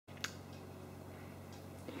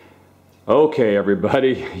Okay,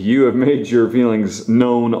 everybody, you have made your feelings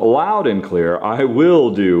known loud and clear. I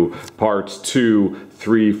will do parts 2,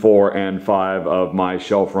 3, 4, and 5 of my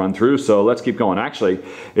shelf run through, so let's keep going. Actually,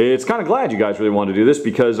 it's kind of glad you guys really wanted to do this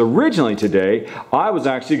because originally today I was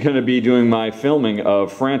actually going to be doing my filming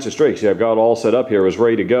of Francis Drake. See, I've got it all set up here, it was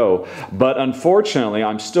ready to go, but unfortunately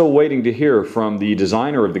I'm still waiting to hear from the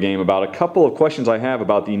designer of the game about a couple of questions I have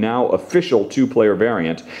about the now official 2-player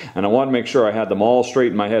variant, and I wanted to make sure I had them all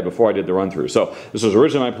straight in my head before I did the run through. So this was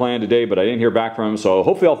originally my plan today, but I didn't hear back from him, so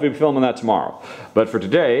hopefully I'll be filming that tomorrow. But for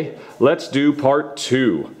today, let's do part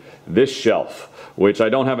 2, this shelf, which I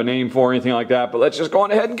don't have a name for or anything like that, but let's just go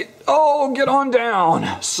on ahead and get on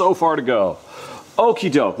down. So far to go.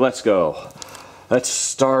 Okie doke, let's go. Let's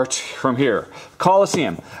start from here.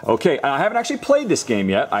 Colosseum. Okay, I haven't actually played this game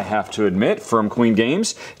yet, I have to admit, from Queen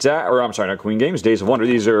Games. I'm sorry, not Queen Games, Days of Wonder.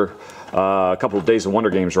 These are a couple of Days of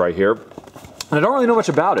Wonder games right here. And I don't really know much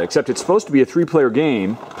about it, except it's supposed to be a 3-player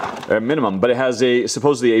game, at minimum, but it has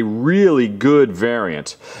supposedly a really good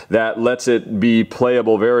variant that lets it be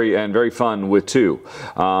playable very fun with 2.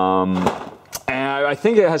 And I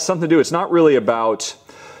think it has something to do, it's not really about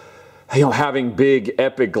having big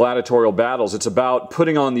epic gladiatorial battles. It's about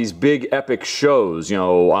putting on these big epic shows.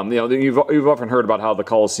 You've often heard about how the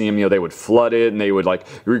Colosseum, they would flood it and they would like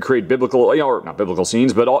recreate biblical, or not biblical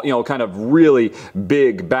scenes, but all, kind of really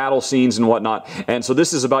big battle scenes and whatnot. And so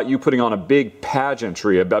this is about you putting on a big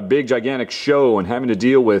pageantry, a big gigantic show, and having to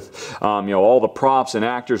deal with all the props and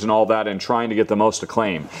actors and all that, and trying to get the most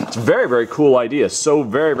acclaim. It's a very cool idea. So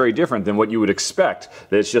very different than what you would expect.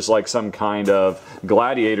 That it's just like some kind of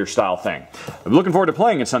gladiator style thing. I'm looking forward to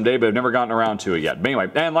playing it someday, but I've never gotten around to it yet. But anyway,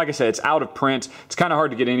 and like I said, it's out of print. It's kind of hard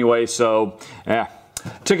to get anyway, so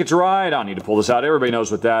Ticket to Ride, I don't need to pull this out. Everybody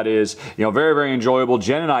knows what that is. Very enjoyable.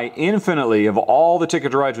 Jen and I, infinitely, of all the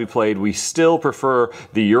Ticket to Rides we played, we still prefer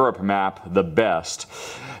the Europe map the best.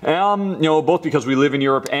 Both because we live in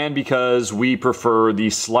Europe and because we prefer the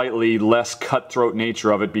slightly less cutthroat nature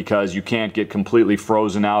of it, because you can't get completely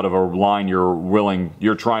frozen out of a line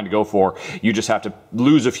you're trying to go for. You just have to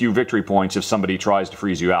lose a few victory points if somebody tries to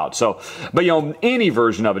freeze you out. So, but any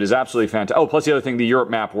version of it is absolutely fantastic. Oh, plus the other thing, the Europe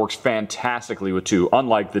map works fantastically with 2,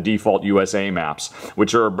 unlike the default USA maps,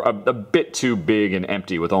 which are a bit too big and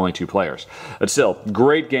empty with only 2 players. But still,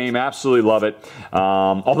 great game, absolutely love it.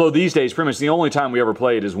 Although these days, pretty much the only time we ever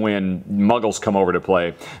played is when Muggles come over to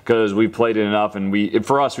play, because we've played it enough, and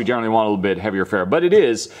for us, we generally want a little bit heavier fare. But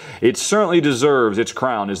it certainly deserves its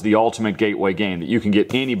crown as the ultimate gateway game that you can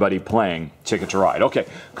get anybody playing Ticket to Ride. Okay,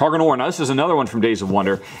 Cargo Noir. Now this is another one from Days of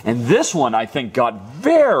Wonder, and this one I think got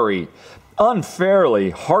very unfairly,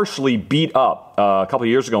 harshly beat up a couple of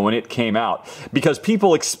years ago when it came out, because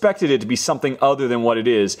people expected it to be something other than what it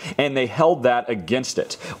is, and they held that against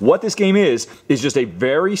it. What this game is just a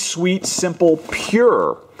very sweet, simple,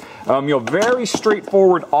 pure, very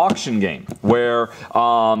straightforward auction game where,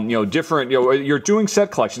 you're doing set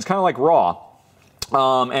collections, kind of like Raw.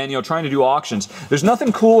 And trying to do auctions. There's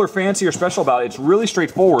nothing cool or fancy or special about it. It's really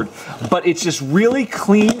straightforward, but it's just really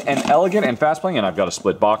clean and elegant and fast playing. And I've got a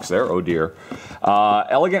split box there. Oh dear.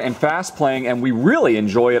 Elegant and fast playing, and we really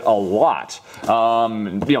enjoy it a lot.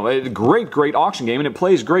 A great auction game, and it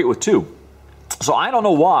plays great with 2. So I don't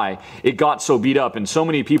know why it got so beat up, and so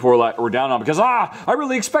many people were down on it because I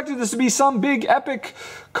really expected this to be some big epic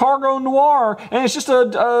Cargo Noir, and it's just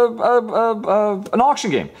an auction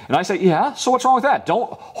game. And I say, yeah, so what's wrong with that?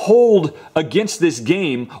 Don't hold against this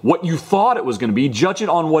game what you thought it was going to be. Judge it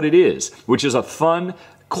on what it is, which is a fun,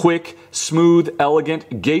 quick, smooth,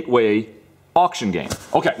 elegant gateway auction game.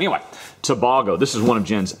 Okay, anyway. Tobago. This is one of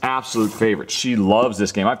Jen's absolute favorites. She loves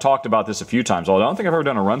this game. I've talked about this a few times, although I don't think I've ever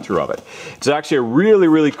done a run-through of it. It's actually a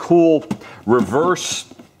really cool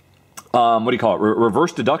reverse,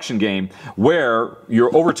 reverse deduction game where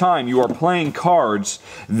over time you are playing cards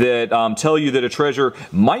that tell you that a treasure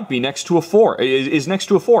might be next to is next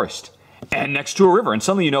to a forest. And next to a river, and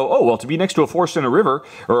suddenly to be next to a forest and a river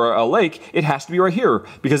or a lake, it has to be right here,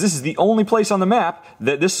 because this is the only place on the map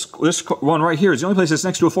that this one right here is the only place that's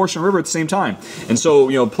next to a forest and a river at the same time. And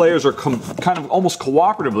so players are kind of almost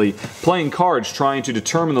cooperatively playing cards, trying to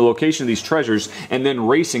determine the location of these treasures, and then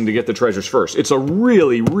racing to get the treasures first. It's a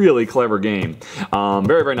really clever game.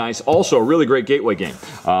 Very nice. Also a really great gateway game.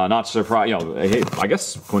 Not surprised. I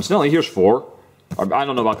guess coincidentally, here's 4. I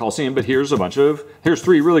don't know about Colosseum, but here's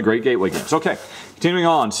 3 really great gateway games. Okay, continuing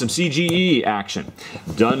on, some CGE action.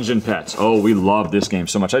 Dungeon Pets. Oh, we love this game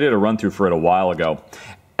so much. I did a run-through for it a while ago.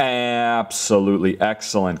 Absolutely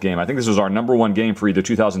excellent game. I think this was our #1 game for either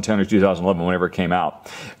 2010 or 2011, whenever it came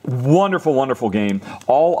out. Wonderful, wonderful game.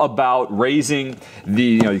 All about raising the,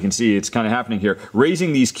 you can see it's kind of happening here,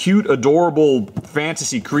 raising these cute, adorable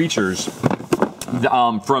fantasy creatures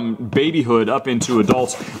from babyhood up into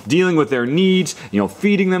adults, dealing with their needs,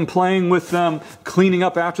 feeding them, playing with them, cleaning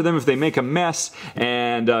up after them if they make a mess,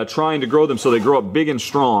 and trying to grow them so they grow up big and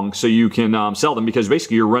strong so you can sell them, because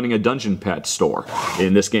basically you're running a dungeon pet store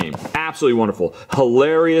in this game. Absolutely wonderful.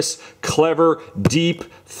 Hilarious, clever, deep,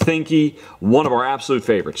 thinky, one of our absolute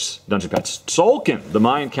favorites, Dungeon Pets. Tzolkin, the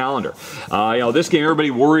Mayan calendar. This game,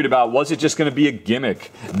 everybody worried about, was it just going to be a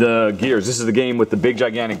gimmick? The gears. This is the game with the big,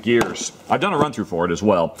 gigantic gears. I've done a run-through for it as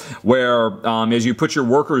well, where as you put your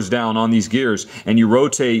workers down on these gears and you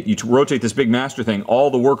rotate this big master thing, all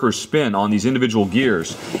the workers spin on these individual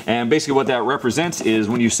gears. And basically what that represents is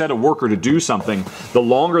when you set a worker to do something, the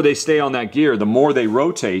longer they stay on that gear, the more they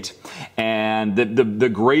rotate, and the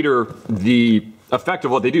greater the effect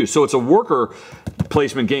of what they do. So it's a worker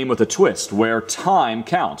placement game with a twist where time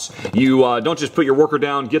counts. You don't just put your worker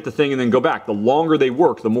down, get the thing, and then go back. The longer they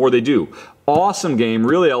work, the more they do. Awesome game,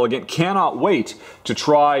 really elegant. Cannot wait to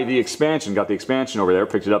try the expansion. Got the expansion over there,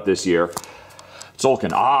 picked it up this year.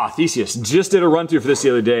 Tzolkin. Theseus. Just did a run through for this the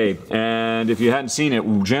other day, and if you hadn't seen it,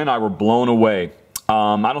 Jen and I were blown away.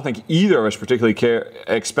 I don't think either of us particularly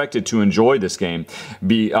expected to enjoy this game.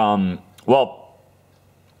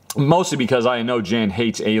 Mostly because I know Jen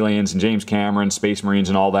hates aliens and James Cameron, Space Marines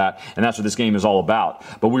and all that, and that's what this game is all about.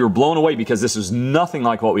 But we were blown away because this is nothing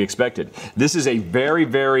like what we expected. This is a very,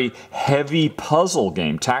 very heavy puzzle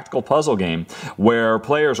game, tactical puzzle game, where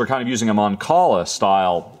players are kind of using a Mancala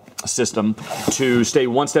style system to stay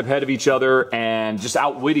one step ahead of each other and just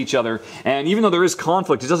outwit each other. And even though there is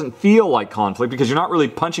conflict, it doesn't feel like conflict because you're not really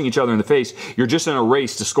punching each other in the face. You're just in a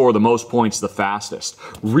race to score the most points the fastest.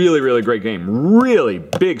 Really, really great game. Really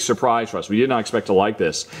big surprise for us. We did not expect to like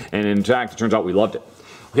this. And in fact, it turns out we loved it.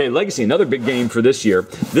 Okay, Legacy, another big game for this year.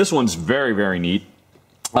 This one's very, very neat.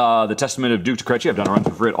 The Testament of Duke to Crecy. I've done a run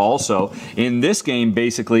through for it also. In this game,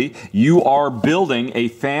 basically, you are building a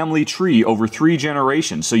family tree over 3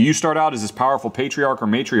 generations. So you start out as this powerful patriarch or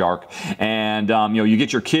matriarch, and you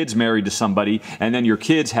get your kids married to somebody, and then your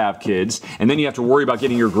kids have kids, and then you have to worry about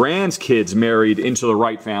getting your grandkids married into the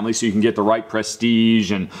right family so you can get the right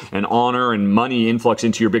prestige and honor and money influx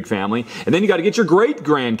into your big family. And then you got to get your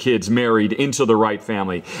great-grandkids married into the right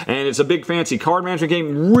family. And it's a big fancy card management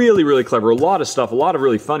game. Really, really clever. A lot of stuff. A lot of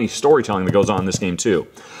really funny storytelling that goes on in this game too.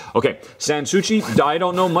 Okay, Sanssouci. I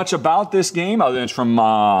don't know much about this game other than it's from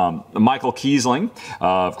Michael Kiesling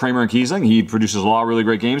of Kramer and Kiesling. He produces a lot of really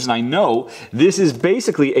great games, and I know this is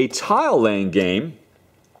basically a tile-laying game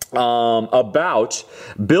about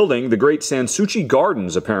building the great Sanssouci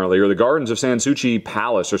Gardens, apparently, or the Gardens of Sanssouci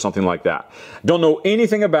Palace or something like that. Don't know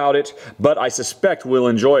anything about it, but I suspect we'll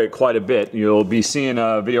enjoy it quite a bit. You'll be seeing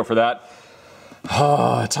a video for that.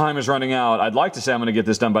 Time is running out. I'd like to say I'm going to get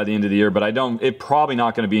this done by the end of the year, but I don't. It's probably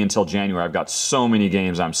not going to be until January. I've got so many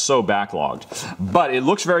games. I'm so backlogged. But it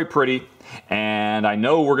looks very pretty, and I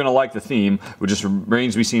know we're going to like the theme. It just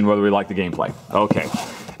remains to be seen whether we like the gameplay. Okay.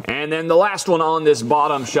 And then the last one on this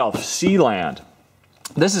bottom shelf, Seeland.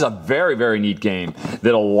 This is a very, very neat game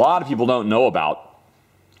that a lot of people don't know about.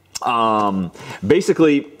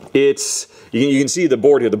 Basically, it's you can see the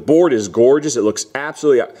board here. The board is gorgeous. It looks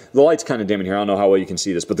absolutely. The light's kind of dim in here. I don't know how well you can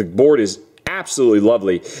see this, but the board is absolutely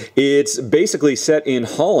lovely. It's basically set in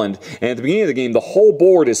Holland, and at the beginning of the game, the whole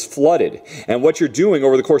board is flooded. And what you're doing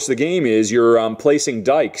over the course of the game is you're placing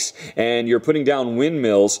dikes and you're putting down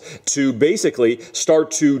windmills to basically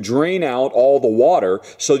start to drain out all the water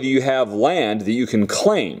so that you have land that you can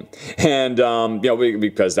claim. And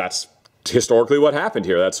because that's historically what happened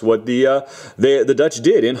here. That's what the Dutch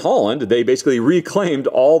did in Holland. They basically reclaimed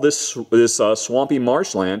all this swampy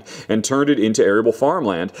marshland and turned it into arable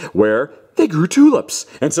farmland where they grew tulips.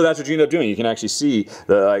 And so that's what you end up doing. You can actually see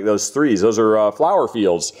those trees. Those are flower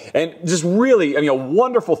fields. And just really, a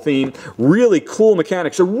wonderful theme, really cool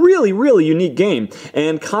mechanics, a really, really unique game,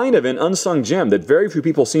 and kind of an unsung gem that very few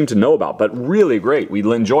people seem to know about, but really great. We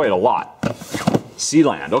enjoy it a lot.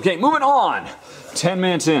 Seeland. Okay, moving on. 10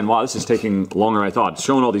 minutes in. Wow, this is taking longer than I thought.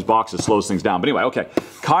 Showing all these boxes slows things down. But anyway, okay.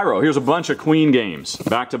 Cairo. Here's a bunch of Queen games,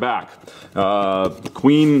 back to back.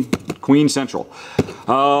 Queen Central.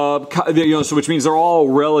 So which means they're all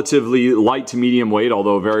relatively light to medium weight,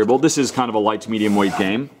 although variable. This is kind of a light to medium weight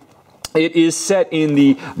game. It is set in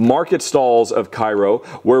the market stalls of Cairo,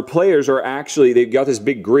 where players are actually, they've got this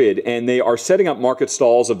big grid, and they are setting up market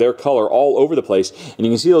stalls of their color all over the place. And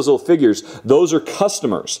you can see those little figures. Those are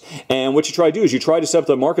customers. And what you try to do is you try to set up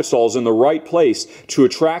the market stalls in the right place to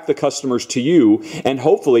attract the customers to you, and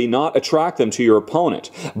hopefully not attract them to your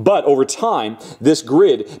opponent. But over time, this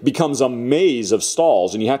grid becomes a maze of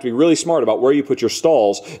stalls, and you have to be really smart about where you put your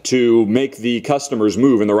stalls to make the customers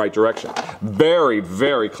move in the right direction. Very,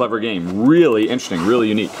 very clever game. Really interesting, really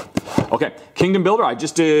unique. Okay, Kingdom Builder, I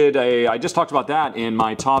just talked about that in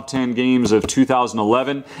my top 10 games of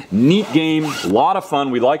 2011. Neat game, a lot of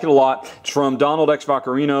fun, we like it a lot. It's from Donald X.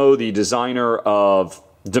 Vaccarino, the designer of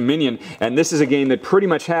Dominion, and this is a game that pretty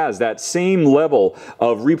much has that same level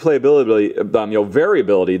of replayability,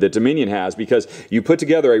 variability that Dominion has, because you put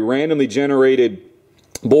together a randomly generated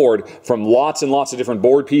board from lots and lots of different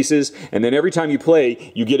board pieces, and then every time you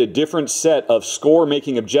play you get a different set of score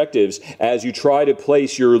making objectives as you try to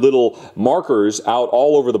place your little markers out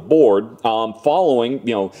all over the board, following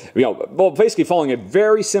basically following a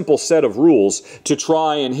very simple set of rules to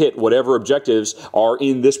try and hit whatever objectives are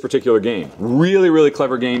in this particular game. Really, really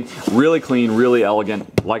clever game, really clean, really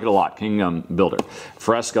elegant, like it a lot. Kingdom Builder.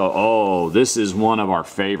 Fresco, oh, this is one of our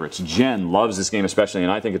favorites. Jen loves this game especially,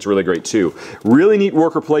 and I think it's really great too. Really neat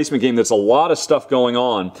worker placement game that's a lot of stuff going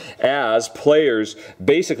on as players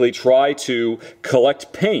basically try to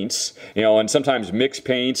collect paints, and sometimes mix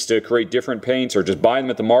paints to create different paints, or just buy them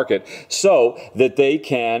at the market so that they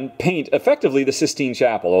can paint effectively the Sistine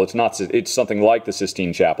Chapel. Oh, it's something like the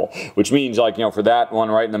Sistine Chapel, which means, like, for that one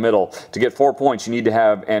right in the middle, to get 4 points you need to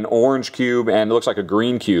have an orange cube and it looks like a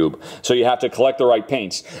green cube. So you have to collect the right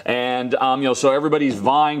paints, and so everybody's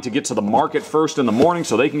vying to get to the market first in the morning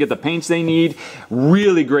so they can get the paints they need.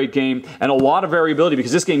 Really great game, and a lot of variability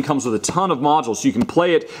because this game comes with a ton of modules, so you can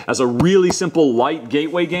play it as a really simple light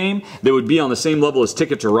gateway game that would be on the same level as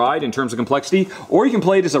Ticket to Ride in terms of complexity, or you can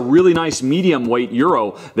play it as a really nice medium weight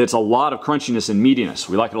Euro that's a lot of crunchiness and meatiness.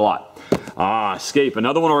 We like it a lot. Escape,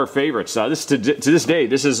 another one of our favorites. To this day,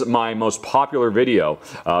 this is my most popular video.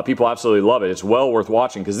 People absolutely love it. It's well worth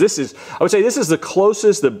watching because I would say this is the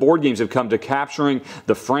closest that board games have come to capturing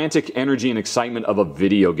the frantic energy and excitement of a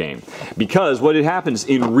video game. Because what happens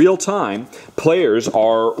in real time, players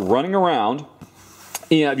are running around,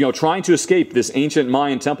 trying to escape this ancient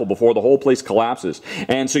Mayan temple before the whole place collapses.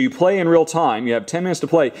 And so you play in real time, you have 10 minutes to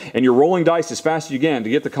play, and you're rolling dice as fast as you can to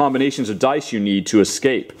get the combinations of dice you need to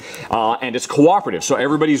escape. And it's cooperative, so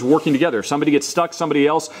everybody's working together. If somebody gets stuck, somebody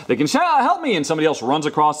else, they can say, help me, and somebody else runs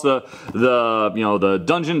across the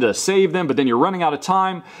dungeon to save them, but then you're running out of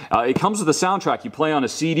time. It comes with a soundtrack you play on a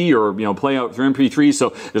CD or play out through MP3, so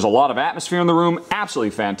there's a lot of atmosphere in the room.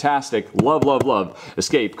 Absolutely fantastic. Love, love, love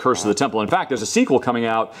Escape, Curse of the Temple. In fact, there's a sequel coming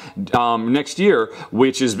out next year,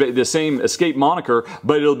 which is the same Escape moniker,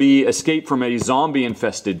 but it'll be Escape from a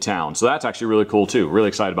zombie-infested town. So that's actually really cool too. Really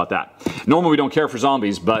excited about that. Normally we don't care for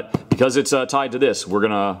zombies, but because it's tied to this,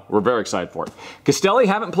 we're very excited for it. Castelli,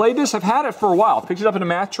 haven't played this. I've had it for a while. Picked it up in a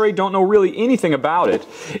math trade. Don't know really anything about it.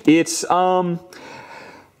 It's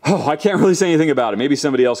I can't really say anything about it. Maybe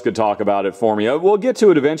somebody else could talk about it for me. We'll get to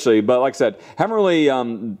it eventually, but like I said,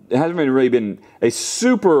 it hasn't really been a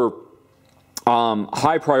super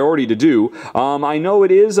high priority to do. I know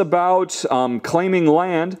it is about claiming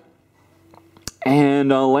land and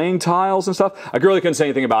laying tiles and stuff. I really couldn't say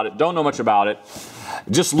anything about it. Don't know much about it.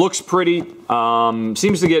 Just looks pretty.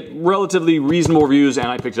 Seems to get relatively reasonable reviews, and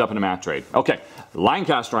I picked it up in a math trade. Okay,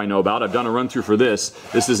 Lancaster I know about. I've done a run through for this.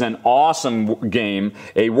 This is an awesome game,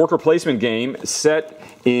 a worker placement game set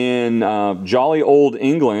in jolly old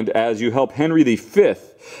England as you help Henry V.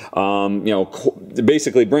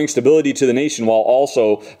 Basically bring stability to the nation while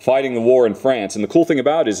also fighting the war in France. And the cool thing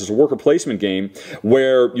about it is it's a worker placement game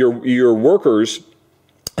where your workers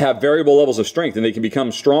have variable levels of strength, and they can become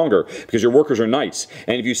stronger because your workers are knights.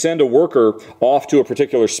 And if you send a worker off to a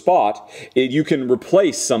particular spot, you can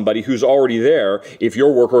replace somebody who's already there if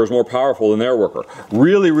your worker is more powerful than their worker.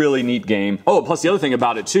 Really, really neat game. Oh, plus the other thing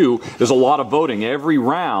about it too, there's a lot of voting. Every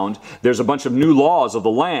round, there's a bunch of new laws of the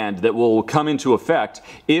land that will come into effect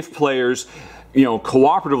if players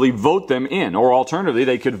cooperatively vote them in, or alternatively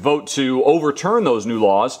they could vote to overturn those new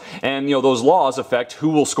laws, and those laws affect who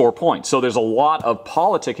will score points. So there's a lot of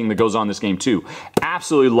politicking that goes on in this game too.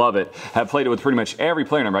 Absolutely love it. Have played it with pretty much every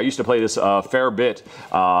player number. I used to play this a fair bit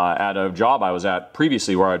at a job I was at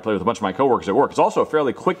previously where I'd play with a bunch of my coworkers at work. It's also a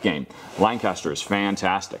fairly quick game. Lancaster is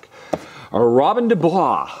fantastic. Robin de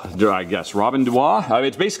Bois, I guess. Robin de Bois.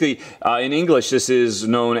 It's basically, in English, this is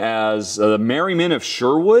known as the Merry Men of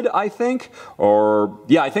Sherwood, I think. Or,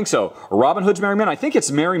 yeah, I think so. Robin Hood's Merry Men. I think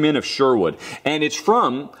it's Merry Men of Sherwood. And it's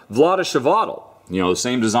from Vlaada Chvátil. You know, the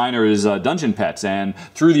same designer as Dungeon Pets, and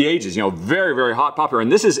through the ages, you know, very, very hot, popular.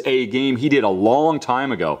 And this is a game he did a long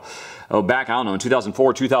time ago. Oh, back, I don't know, in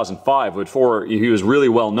 2004, 2005, before he was really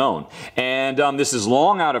well known. And this is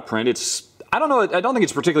long out of print. It's, I don't know, I don't think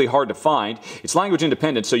it's particularly hard to find. It's language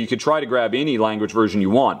independent, so you could try to grab any language version you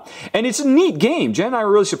want. And it's a neat game. Jen and I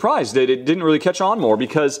were really surprised that it didn't really catch on more,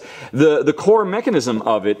 because the core mechanism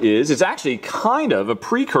of it is, it's actually kind of a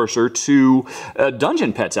precursor to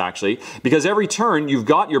Dungeon Pets, actually, because every turn you've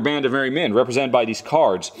got your band of merry men represented by these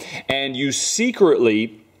cards, and you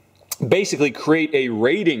secretly basically create a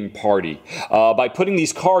raiding party by putting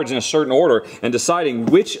these cards in a certain order and deciding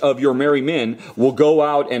which of your merry men will go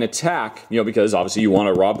out and attack, you know, because obviously you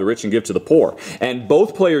want to rob the rich and give to the poor. And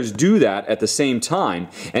both players do that at the same time.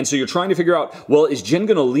 And so you're trying to figure out, well, is Jen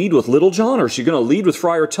going to lead with Little John, or is she going to lead with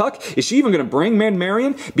Friar Tuck? Is she even going to bring Man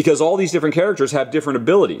Marion? Because all these different characters have different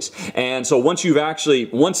abilities. And so once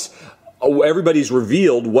everybody's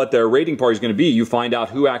revealed what their raiding party is going to be, you find out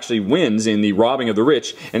who actually wins in the robbing of the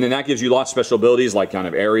rich, and then that gives you lots of special abilities like kind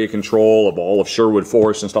of area control of all of Sherwood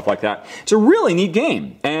Forest and stuff like that. It's a really neat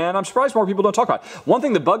game, and I'm surprised more people don't talk about it. One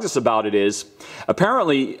thing that bugs us about it is,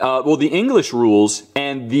 apparently, well, the English rules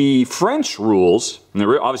and the French rules, and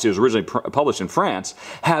obviously it was originally published in France,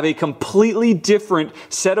 have a completely different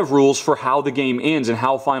set of rules for how the game ends and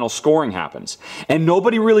how final scoring happens. And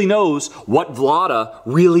nobody really knows what Vlaada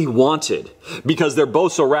really wanted, because they're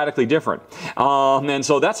both so radically different. And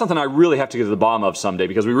so that's something I really have to get to the bottom of someday,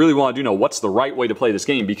 because we really want to know what's the right way to play this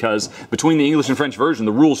game, because between the English and French version,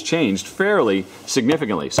 the rules changed fairly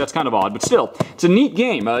significantly. So that's kind of odd, but still, it's a neat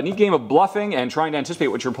game of bluffing and trying to anticipate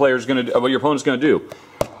what your player's going to, what your opponent's going to do.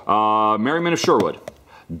 Merry Men of Sherwood.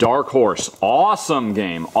 Dark Horse. Awesome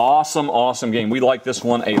game. Awesome, awesome game. We like this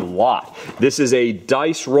one a lot. This is a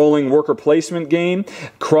dice rolling worker placement game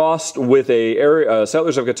crossed with a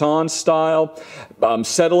Settlers of Catan style,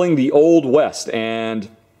 settling the Old West. And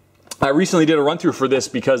I recently did a run-through for this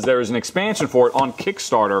because there is an expansion for it on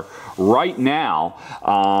Kickstarter right now.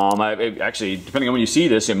 Actually, depending on when you see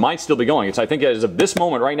this, it might still be going. I think as of this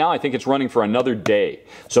moment right now, I think it's running for another day.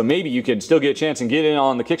 So maybe you can still get a chance and get in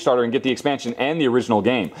on the Kickstarter and get the expansion and the original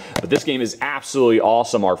game. But this game is absolutely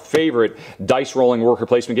awesome. Our favorite dice rolling worker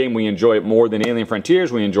placement game. We enjoy it more than Alien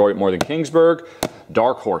Frontiers. We enjoy it more than Kingsburg.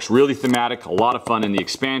 Dark Horse, really thematic, a lot of fun, and the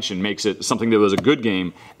expansion makes it something that was a good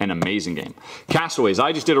game, an amazing game. Castaways,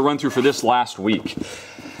 I just did a run-through for this last week.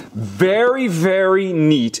 Very, very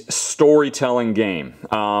neat storytelling game.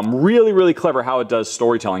 Really, really clever how it does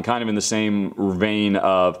storytelling, kind of in the same vein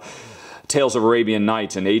of Tales of Arabian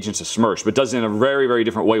Nights and Agents of Smersh, but does it in a very, very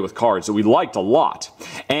different way with cards that we liked a lot.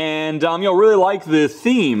 And, really like the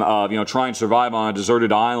theme of, trying to survive on a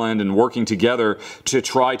deserted island and working together to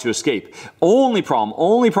try to escape. Only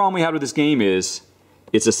problem we had with this game is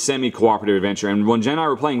it's a semi-cooperative adventure. And when Jen and I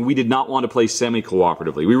were playing, we did not want to play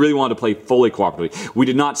semi-cooperatively. We really wanted to play fully cooperatively. We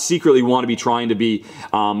did not secretly want to be trying to be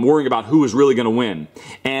worrying about who was really going to win.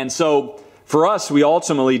 And so for us, we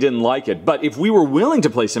ultimately didn't like it. But if we were willing to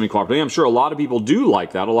play semi-cooperatively, I'm sure a lot of people do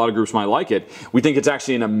like that. A lot of groups might like it. We think it's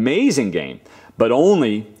actually an amazing game, but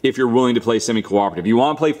only if you're willing to play semi-cooperative. You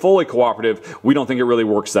want to play fully cooperative, we don't think it really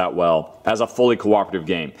works that well as a fully cooperative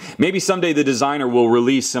game. Maybe someday the designer will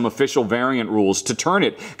release some official variant rules to turn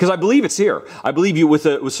it, because I believe it's here. I believe you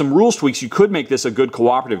with some rules tweaks, you could make this a good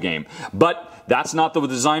cooperative game. But that's not the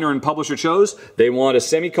designer and publisher chose. They want a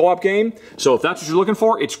semi-co-op game. So if that's what you're looking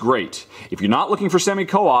for, it's great. If you're not looking for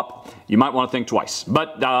semi-co-op, you might want to think twice.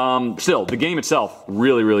 But still, the game itself,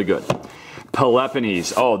 really, really good.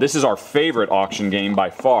 Peloponnes. Oh, this is our favorite auction game by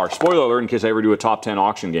far. Spoiler alert in case I ever do a top 10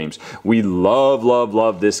 auction games. We love, love,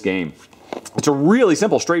 love this game. It's a really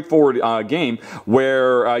simple, straightforward game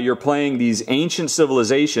where you're playing these ancient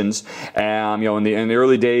civilizations, in the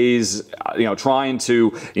early days, trying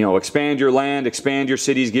to, expand your land, expand your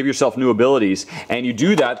cities, give yourself new abilities, and you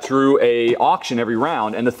do that through a auction every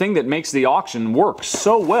round. And the thing that makes the auction work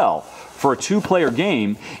so well for a two-player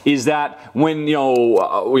game is that when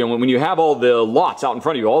you have all the lots out in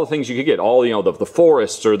front of you, all the things you could get, all the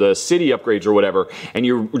forests or the city upgrades or whatever, and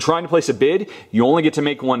you're trying to place a bid, you only get to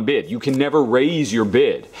make one bid. You can never raise your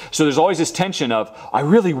bid. So there's always this tension of, I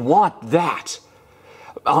really want that,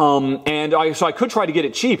 So I could try to get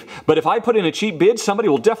it cheap, but if I put in a cheap bid, somebody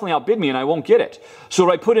will definitely outbid me and I won't get it.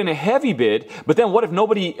 So I put in a heavy bid, but then what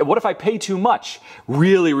if I pay too much?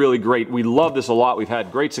 Really, really great. We love this a lot. We've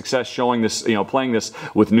had great success showing this, playing this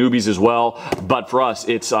with newbies as well. But for us,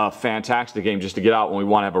 it's a fantastic game just to get out when we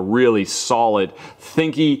want to have a really solid,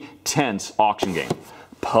 thinky, tense auction game.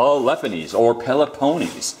 Peloponnes, or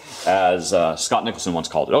Peloponnes, as Scott Nicholson once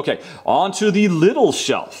called it. Okay, on to the little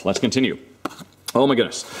shelf. Let's continue. Oh my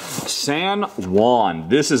goodness. San Juan.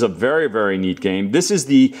 This is a very, very neat game. This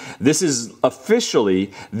is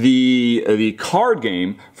officially the card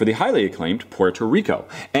game for the highly acclaimed Puerto Rico.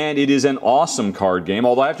 And it is an awesome card game,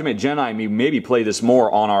 although I have to admit, Jen and I maybe play this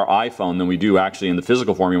more on our iPhone than we do actually in the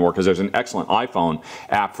physical form anymore, because there's an excellent iPhone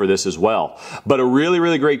app for this as well. But a really,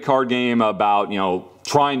 really great card game about,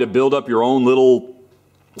 trying to build up your own little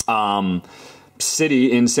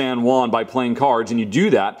city in San Juan by playing cards, and you do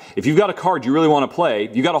that. If you've got a card you really want to play,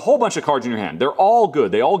 you've got a whole bunch of cards in your hand. They're all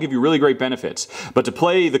good. They all give you really great benefits. But to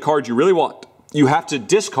play the cards you really want, you have to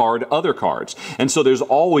discard other cards. And so there's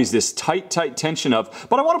always this tight tension of,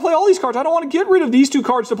 but I want to play all these cards. I don't want to get rid of these two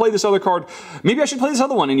cards to play this other card. Maybe I should play this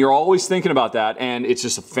other one. And you're always thinking about that. And it's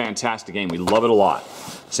just a fantastic game. We love it a lot.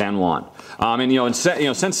 San Juan.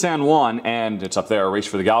 Since San Juan and it's up there, Race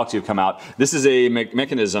for the Galaxy have come out, this is a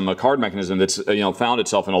a card mechanism that's found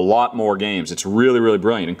itself in a lot more games. It's really, really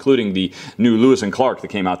brilliant, including the new Lewis and Clark that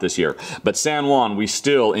came out this year. But San Juan, we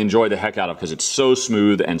still enjoy the heck out of because it's so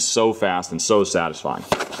smooth and so fast and so satisfying.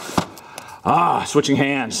 Switching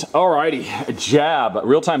hands. Alrighty, Jab.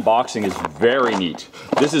 Real-time boxing is very neat.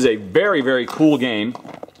 This is a very, very cool game.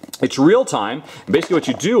 It's real time. Basically what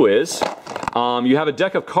you do is you have a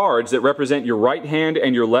deck of cards that represent your right hand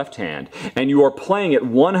and your left hand, and you are playing it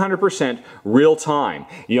 100% real time.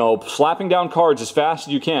 Slapping down cards as fast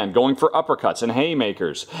as you can, going for uppercuts and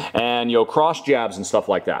haymakers and cross jabs and stuff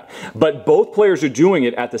like that. But both players are doing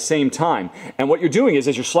it at the same time. And what you're doing is,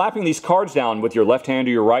 as you're slapping these cards down with your left hand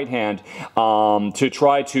or your right hand to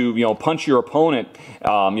try to punch your opponent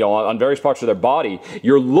on various parts of their body,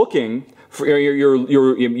 you're looking.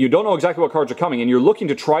 You don't know exactly what cards are coming, and you're looking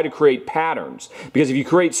to try to create patterns. Because if you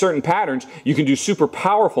create certain patterns, you can do super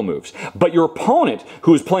powerful moves. But your opponent,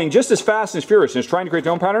 who is playing just as fast and as furious and is trying to create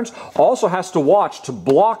their own patterns, also has to watch to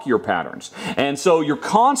block your patterns. And so you're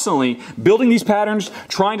constantly building these patterns,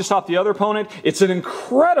 trying to stop the other opponent. It's an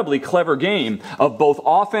incredibly clever game of both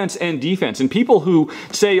offense and defense. And people who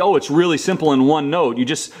say, oh, it's really simple in one note,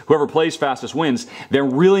 whoever plays fastest wins, they're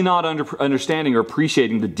really not understanding or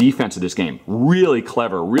appreciating the defense of this game. Really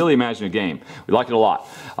clever, really imaginative game. We like it a lot.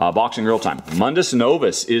 Boxing real time. Mundus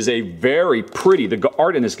Novus is a very pretty, the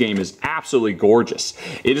art in this game is absolutely gorgeous.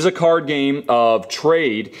 It is a card game of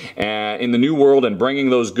trade in the new world and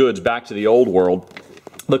bringing those goods back to the old world.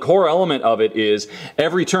 The core element of it is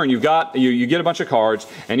every turn you get a bunch of cards,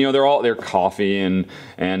 and they're coffee and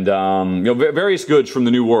various goods from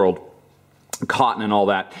the new world. Cotton and all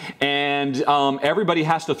that, and everybody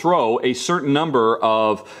has to throw a certain number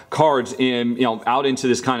of cards out into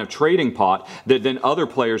this kind of trading pot that then other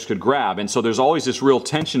players could grab. And so there's always this real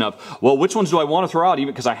tension of, well, which ones do I want to throw out,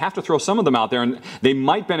 even because I have to throw some of them out there and they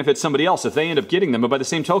might benefit somebody else if they end up getting them, but by the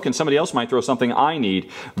same token somebody else might throw something I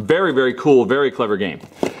need. Very, very cool, very clever game.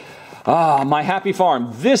 My Happy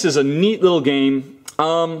Farm. This is a neat little game.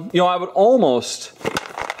 I would almost,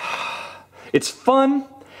 it's fun.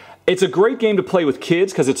 It's a great game to play with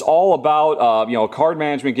kids because it's all about a card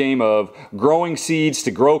management game of growing seeds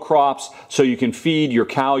to grow crops so you can feed your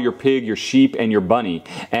cow, your pig, your sheep, and your bunny.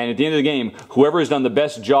 And at the end of the game, whoever has done the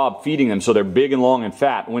best job feeding them so they're big and long and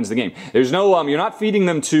fat wins the game. There's no, you're not feeding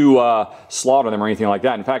them to slaughter them or anything like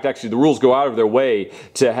that. In fact, actually, the rules go out of their way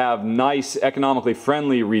to have nice, economically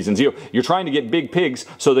friendly reasons. You're trying to get big pigs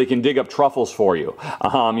so they can dig up truffles for you.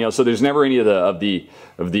 So there's never any of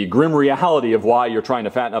the grim reality of why you're trying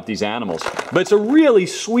to fatten up these animals. But it's a really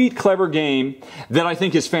sweet, clever game that I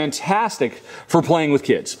think is fantastic for playing with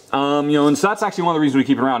kids. And so that's actually one of the reasons we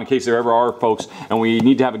keep it around in case there ever are folks and we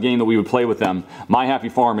need to have a game that we would play with them. My Happy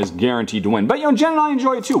Farm is guaranteed to win. But Jen and I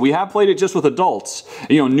enjoy it too. We have played it just with adults,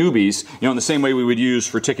 newbies, in the same way we would use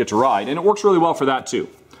for Ticket to Ride, and it works really well for that too.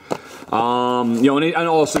 And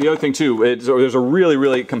also the other thing too, there's a really,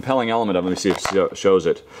 really compelling element of it. Let me see if it shows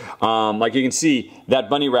it. Like you can see, that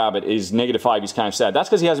bunny rabbit is -5. He's kind of sad. That's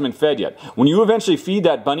because he hasn't been fed yet. When you eventually feed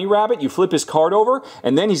that bunny rabbit, you flip his card over,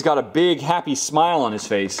 and then he's got a big, happy smile on his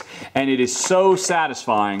face, and it is so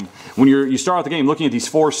satisfying when you start out the game looking at these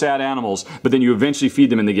 4 sad animals, but then you eventually feed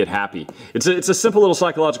them and they get happy. It's a simple little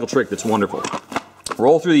psychological trick that's wonderful.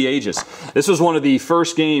 Roll Through the Ages. This was one of the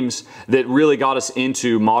first games that really got us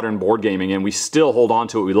into modern board gaming, and we still hold on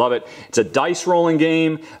to it. We love it. It's a dice rolling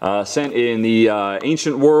game set in the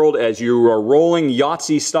ancient world as you are rolling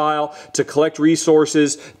Yahtzee style to collect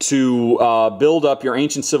resources to build up your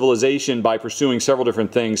ancient civilization by pursuing several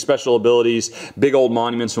different things, special abilities, big old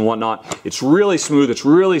monuments and whatnot. It's really smooth. It's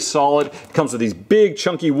really solid. It comes with these big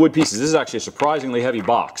chunky wood pieces. This is actually a surprisingly heavy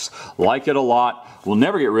box. Like it a lot. We'll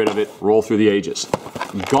never get rid of it. Roll Through the Ages.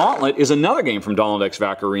 Gauntlet is another game from Donald X.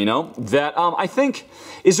 Vaccarino that I think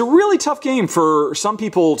is a really tough game for some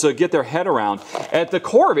people to get their head around. At the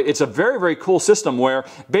core of it, it's a very, very cool system where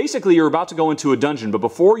basically you're about to go into a dungeon, but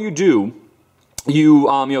before you do, you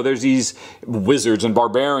know, there's these wizards and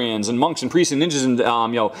barbarians and monks and priests and ninjas and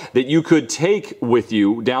you know, that you could take with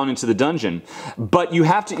you down into the dungeon, but you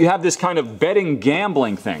have this kind of betting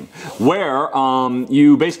gambling thing where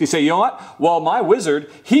you basically say, you know what? Well, my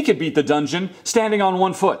wizard, he could beat the dungeon standing on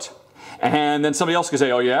one foot. And then somebody else could say,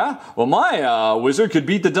 oh yeah? Well, my wizard could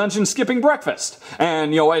beat the dungeon skipping breakfast.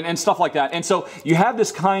 And, you know, and stuff like that. And so you have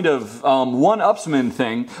this kind of one-upsman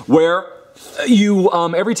thing where you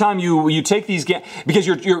every time you take these because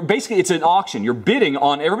you're basically, it's an auction. You're bidding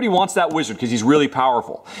on, everybody wants that wizard because he's really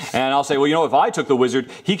powerful. And I'll say, well, you know, if I took the wizard,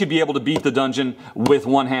 he could be able to beat the dungeon with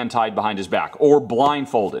one hand tied behind his back or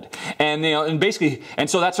blindfolded. And you know, and basically, and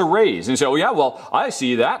so that's a raise. And you say, oh yeah, well, I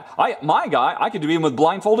see that. My guy, I could beat him with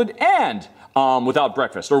blindfolded and without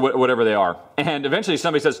breakfast or whatever they are. And eventually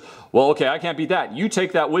somebody says, well, okay, I can't beat that. You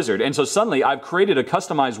take that wizard. And so suddenly I've created a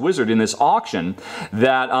customized wizard in this auction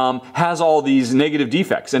that has all these negative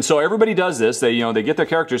defects. And so everybody does this. They, you know, they get their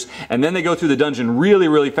characters and then they go through the dungeon really,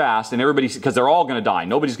 really fast. And everybody, because they're all going to die.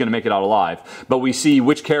 Nobody's going to make it out alive. But we see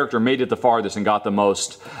which character made it the farthest and got the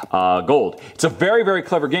most gold. It's a very, very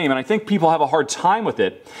clever game. And I think people have a hard time with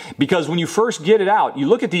it because when you first get it out, you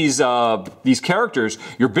look at these characters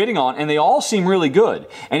you're bidding on and they all seem really good.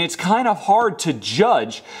 And it's kind of hard to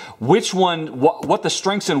judge which one, what the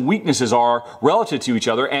strengths and weaknesses are relative to each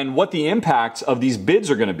other and what the impacts of these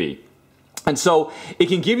bids are going to be. And so it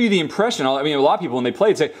can give you the impression, I mean, a lot of people when they play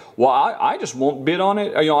it say, well, I just won't bid on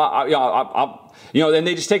it. You know, then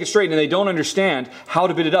they just take it straight and they don't understand how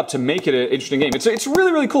to bid it up to make it an interesting game. It's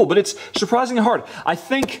really, really cool, but it's surprisingly hard. I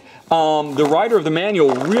think the writer of the manual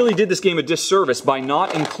really did this game a disservice by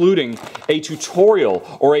not including a tutorial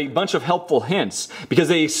or a bunch of helpful hints because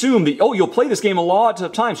they assume that, oh, you'll play this game a lot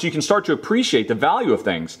of times so you can start to appreciate the value of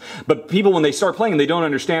things. But people, when they start playing and they don't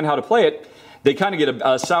understand how to play it, they kind of get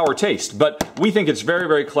a sour taste. But we think it's very,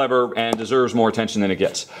 very clever and deserves more attention than it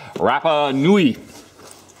gets. Rapa Nui.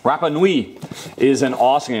 Rapa Nui is an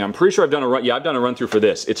awesome game. I'm pretty sure I've done a run. Yeah, I've done a run through for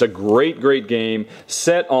this. It's a great, great game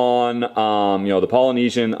set on you know, the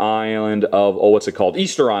Polynesian island of, oh, what's it called?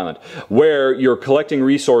 Easter Island, where you're collecting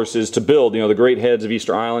resources to build, you know, the great heads of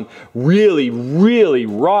Easter Island. Really, really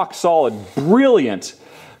rock solid, brilliant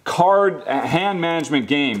card hand management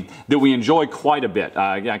game that we enjoy quite a bit.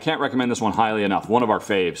 I can't recommend this one highly enough. One of our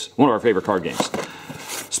faves, one of our favorite card games.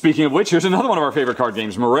 Speaking of which, here's another one of our favorite card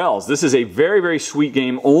games, Morels. This is a very, very sweet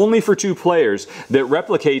game, only for 2 players, that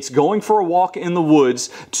replicates going for a walk in the woods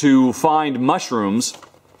to find mushrooms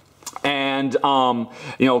and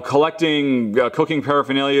you know, collecting cooking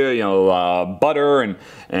paraphernalia, you know, butter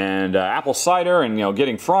and apple cider, and you know,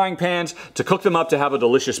 getting frying pans to cook them up to have a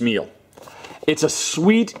delicious meal. It's a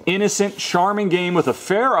sweet, innocent, charming game with a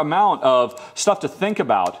fair amount of stuff to think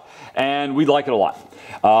about, and we like it a lot.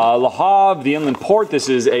 Le Havre, the inland port. This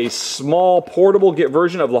is a small, portable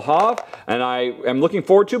version of Le Havre, and I am looking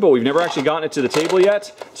forward to it, but we've never actually gotten it to the table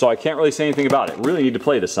yet, so I can't really say anything about it. Really need to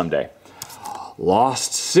play this someday.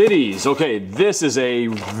 Lost Cities. Okay, this is a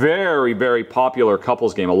very, very popular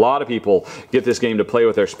couples game. A lot of people get this game to play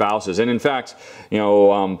with their spouses, and in fact, you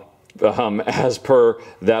know, as per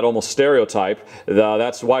that almost stereotype,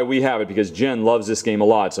 that's why we have it, because Jen loves this game a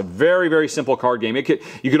lot. It's a very, very simple card game. You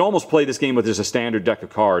could almost play this game with just a standard deck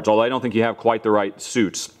of cards, although I don't think you have quite the right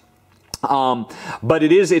suits. But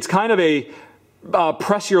it's kind of a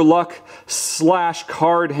press your luck /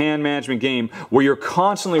 card hand management game where you're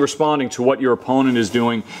constantly responding to what your opponent is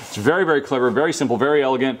doing. It's very, very clever, very simple, very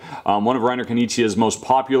elegant. One of Reiner Knizia's most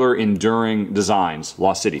popular, enduring designs,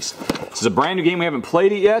 Lost Cities. This is a brand new game. We haven't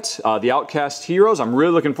played it yet. The Outcast Heroes. I'm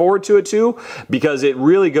really looking forward to it too, because it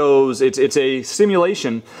really goes, it's a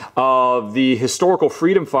simulation of the historical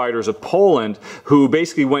freedom fighters of Poland who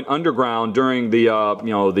basically went underground during the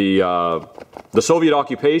Soviet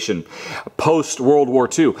occupation post World War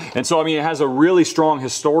II. And so, I mean, it has a really strong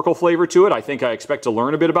historical flavor to it. I think I expect to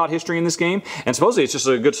learn a bit about history in this game, and supposedly it's just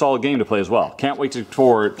a good, solid game to play as well. Can't wait to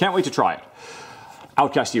try it.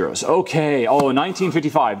 Outcast Heroes. Okay, oh,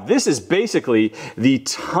 1955. This is basically the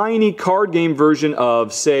tiny card game version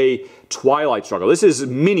of, say, Twilight Struggle. This is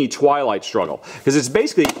mini Twilight Struggle. Because it's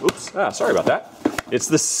basically, oops, sorry about that. It's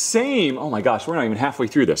the same, oh my gosh, we're not even halfway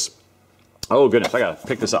through this. Oh goodness, I gotta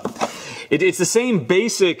pick this up. It's the same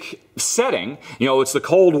basic setting, you know, it's the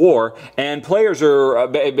Cold War, and players are,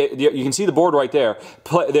 you can see the board right there.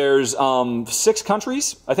 There's 6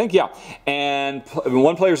 countries, I think, yeah, and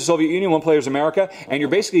one player is the Soviet Union, one player is America, and you're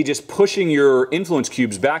basically just pushing your influence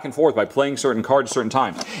cubes back and forth by playing certain cards at certain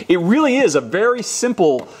times. It really is a very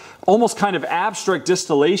simple, almost kind of abstract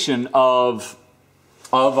distillation of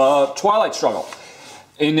Twilight Struggle.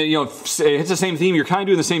 And you know, it's the same theme. You're kind of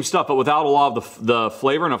doing the same stuff, but without a lot of the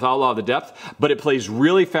flavor and without a lot of the depth. But it plays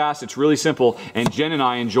really fast. It's really simple. And Jen and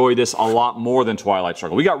I enjoy this a lot more than Twilight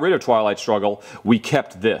Struggle. We got rid of Twilight Struggle. We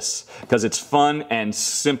kept this because it's fun and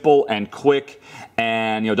simple and quick,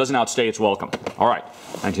 and you know, doesn't outstay its welcome. All right,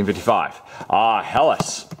 1955.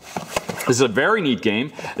 Hellas. This is a very neat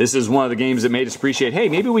game. This is one of the games that made us appreciate, hey,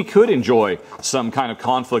 maybe we could enjoy some kind of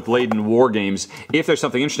conflict-laden war games if there's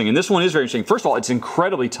something interesting. And this one is very interesting. First of all, it's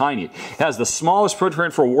incredibly tiny. It has the smallest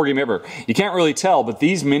footprint for a war game ever. You can't really tell, but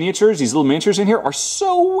these miniatures, these little miniatures in here are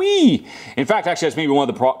so wee. In fact, actually, that's maybe one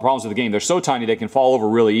of the problems with the game. They're so tiny they can fall over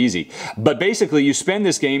really easy. But basically, you spend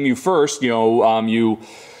this game, you first, take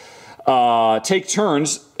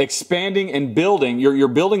turns expanding and building. You're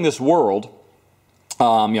building this world.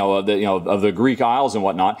 Of the Greek Isles and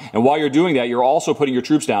whatnot. And while you're doing that, you're also putting your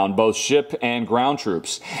troops down, both ship and ground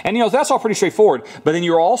troops. And you know, that's all pretty straightforward. But then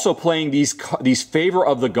you're also playing these favor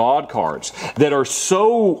of the god cards that are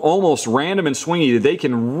so almost random and swingy that they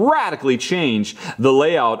can radically change the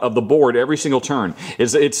layout of the board every single turn.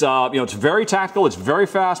 It's very tactical. It's very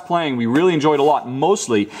fast playing. We really enjoyed it a lot,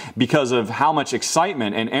 mostly because of how much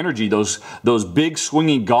excitement and energy those big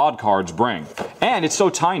swinging god cards bring. And it's so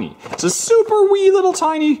tiny. It's a super wee little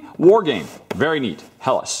tiny war game. Very neat.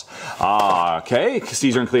 Hellas. Okay,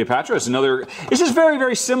 Caesar and Cleopatra is another. This is very,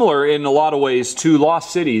 very similar in a lot of ways to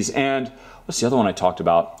Lost Cities and. What's the other one I talked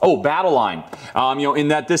about? Oh, Battle Line. In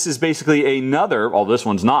that this is basically another, this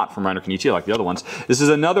one's not from Reiner Knightia like the other ones. This is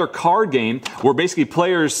another card game where basically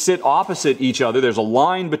players sit opposite each other. There's a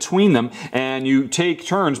line between them, and you take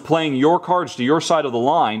turns playing your cards to your side of the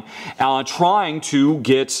line, trying to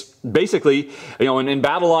get. Basically, in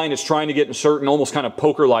Battle Line, it's trying to get certain almost kind of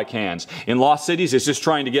poker-like hands. In Lost Cities, it's just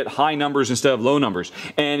trying to get high numbers instead of low numbers.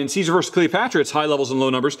 And in Caesar vs. Cleopatra, it's high levels and low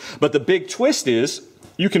numbers. But the big twist is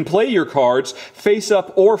you can play your cards face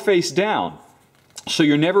up or face down. So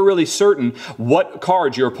you're never really certain what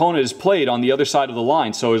cards your opponent has played on the other side of the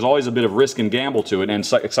line. So there's always a bit of risk and gamble to it and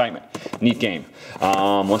excitement. Neat game.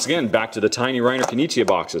 Once again, back to the tiny Reiner Knightia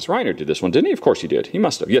boxes. Reiner did this one, didn't he? Of course he did. He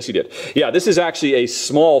must have. Yes, he did. Yeah, this is actually a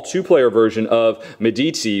small 2-player version of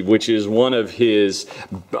Medici, which is one of his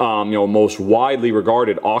most widely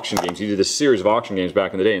regarded auction games. He did a series of auction games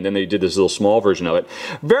back in the day, and then they did this little small version of it.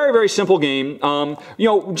 Very, very simple game. Jen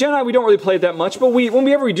and I, we don't really play it that much, but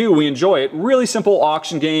whenever we do, we enjoy it. Really simple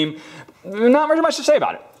auction game. Not very much to say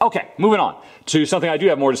about it. Okay, moving on to something I do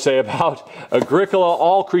have more to say about. Agricola,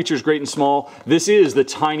 all creatures great and small. This is the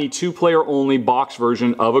tiny 2-player only box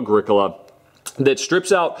version of Agricola that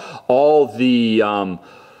strips out all the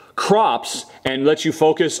crops and lets you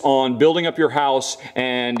focus on building up your house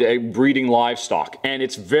and breeding livestock. And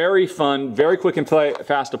it's very fun, very quick and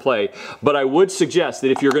fast to play. But I would suggest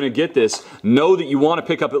that if you're going to get this, know that you want to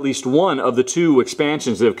pick up at least one of the 2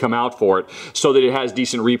 expansions that have come out for it so that it has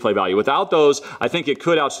decent replay value. Without those, I think it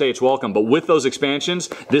could outstay its welcome. But with those expansions,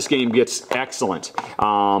 this game gets excellent.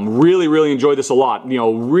 Really, really enjoyed this a lot.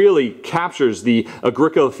 Really captures the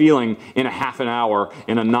Agricola feeling in a half an hour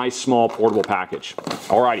in a nice small portable package.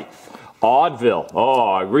 Alrighty. Oddville.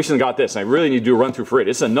 Oh, I recently got this. I really need to do a run through for it.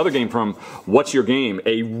 It's another game from What's Your Game,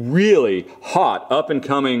 a really hot,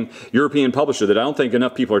 up-and-coming European publisher that I don't think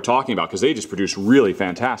enough people are talking about because they just produce really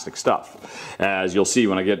fantastic stuff. As you'll see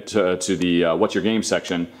when I get to the What's Your Game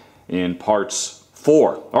section in parts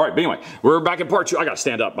 4. All right, but anyway, we're back in part 2. I gotta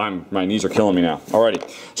stand up. My knees are killing me now. Alrighty.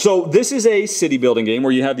 So this is a city building game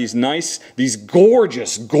where you have these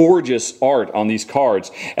gorgeous, gorgeous art on these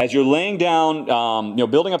cards as you're laying down,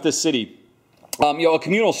 building up this city. A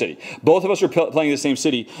communal city. Both of us are playing the same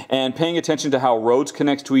city and paying attention to how roads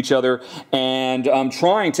connect to each other and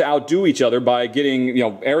trying to outdo each other by getting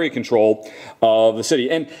area control of the city.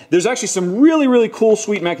 And there's actually some really, really cool,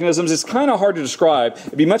 sweet mechanisms. It's kind of hard to describe.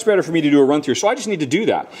 It'd be much better for me to do a run through, so I just need to do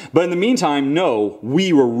that. But in the meantime, no,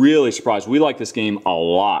 we were really surprised. We like this game a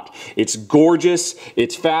lot. It's gorgeous,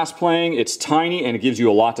 it's fast playing, it's tiny, and it gives you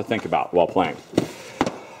a lot to think about while playing.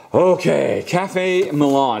 Okay, Cafe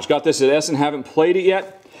Melange. Got this at Essen, haven't played it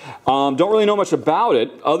yet. Don't really know much about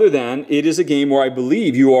it, other than it is a game where I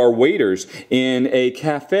believe you are waiters in a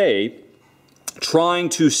cafe trying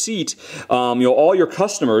to seat all your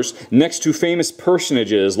customers next to famous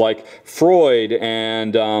personages like Freud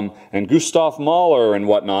and Gustav Mahler and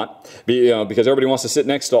whatnot, because everybody wants to sit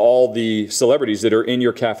next to all the celebrities that are in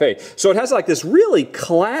your cafe. So it has like this really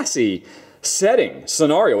classy setting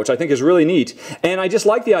scenario, which I think is really neat, and I just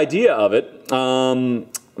like the idea of it.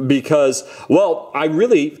 Because, well,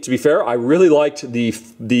 to be fair, I really liked the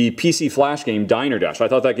PC Flash game Diner Dash. I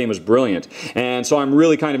thought that game was brilliant. And so I'm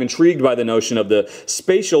really kind of intrigued by the notion of the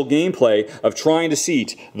spatial gameplay of trying to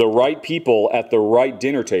seat the right people at the right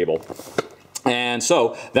dinner table. And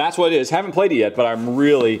so that's what it is. Haven't played it yet, but I'm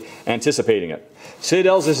really anticipating it.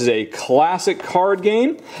 Citadels, this is a classic card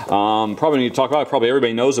game. Probably need to talk about it. Probably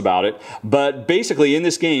everybody knows about it. But basically, in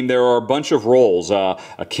this game, there are a bunch of roles. A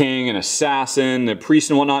king, an assassin, a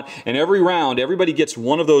priest, and whatnot. And every round, everybody gets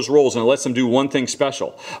one of those roles, and it lets them do one thing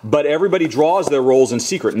special. But everybody draws their roles in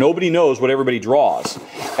secret. Nobody knows what everybody draws.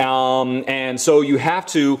 And so you have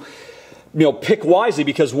to pick wisely,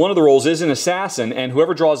 because one of the roles is an assassin, and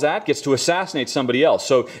whoever draws that gets to assassinate somebody else.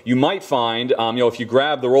 So you might find, if you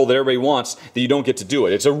grab the role that everybody wants, that you don't get to do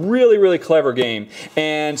it. It's a really, really clever game,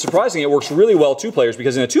 and surprisingly, it works really well two players,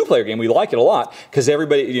 because in a two-player game, we like it a lot, because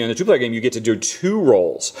everybody, in the two-player game, you get to do two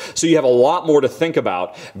roles. So you have a lot more to think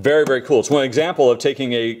about. Very, very cool. It's one example of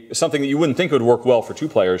taking something that you wouldn't think would work well for two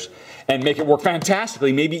players and make it work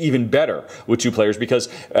fantastically, maybe even better with two players, because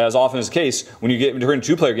as often is the case, when you get into a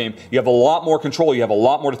two-player game, you have a lot more control, you have a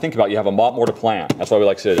lot more to think about, you have a lot more to plan. That's why we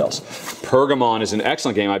like Citadels. Pergamon is an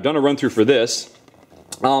excellent game. I've done a run through for this.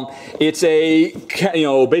 It's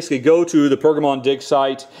basically go to the Pergamon dig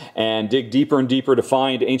site and dig deeper and deeper to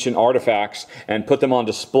find ancient artifacts and put them on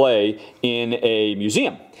display in a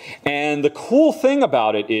museum. And the cool thing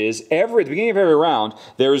about it is, at the beginning of every round,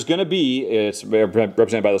 there is going to be, it's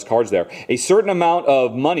represented by those cards there, a certain amount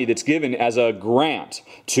of money that's given as a grant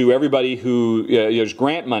to everybody who, there's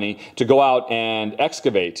grant money to go out and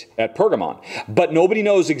excavate at Pergamon. But nobody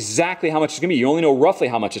knows exactly how much it's going to be. You only know roughly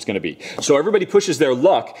how much it's going to be. So everybody pushes their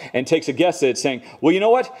luck and takes a guess at it, saying, well, you know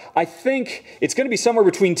what? I think it's going to be somewhere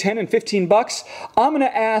between 10 and 15 bucks. I'm going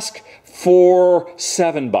to ask for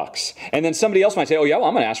 $7. And then somebody else might say, oh yeah, well,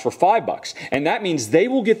 I'm going to ask for $5. And that means they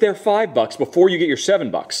will get their $5 before you get your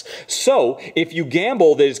 $7. So if you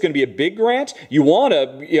gamble that it's going to be a big grant, you want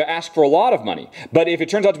to ask for a lot of money. But if it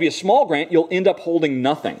turns out to be a small grant, you'll end up holding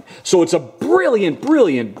nothing. So it's a brilliant,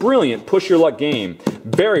 brilliant, brilliant push your luck game.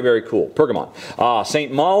 Very, very cool. Pergamon.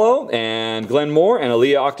 St. Malo and Glen More and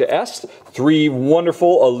Alea Iacta Est. 3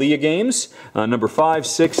 wonderful Alea games. Number 5,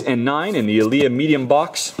 6, and 9 in the Alea medium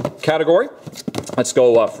box category. Let's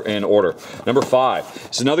go in order. Number 5.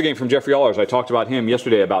 It's another game from Jeffrey Allers. I talked about him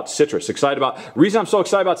yesterday about Citrus. The reason I'm so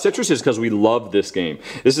excited about Citrus is because we love this game.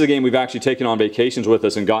 This is a game we've actually taken on vacations with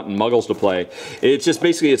us and gotten muggles to play. It's just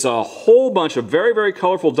basically, it's a whole bunch of very, very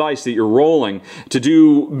colorful dice that you're rolling to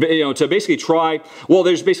do, to basically try. Well,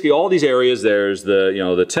 there's basically all these areas. There's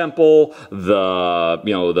the temple,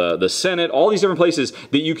 the Senate, all these different places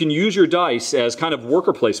that you can use your dice as kind of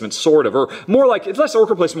worker placement, sort of, or more like, it's less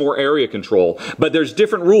worker placement, more area control. But there's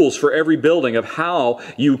different rules for every building of how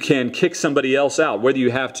you can kick somebody else out, whether you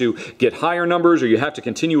have to get higher numbers or you have to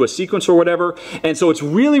continue a sequence or whatever. And so it's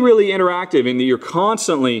really, really interactive in that you're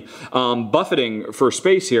constantly buffeting for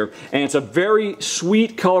space here. And it's a very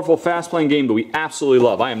sweet, colorful, fast-playing game that we absolutely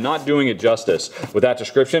love. I am not doing it justice with that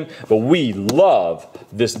description, but we love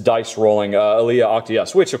this dice rolling Alea Iacta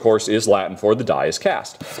Est, which of course is Latin for the die is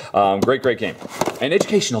cast. Great, great game. And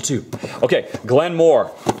educational too. Okay, Glen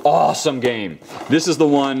More. Awesome game. This is the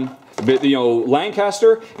one,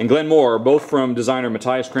 Lancaster and Glen More are both from designer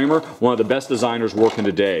Matthias Kramer, one of the best designers working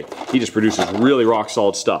today. He just produces really rock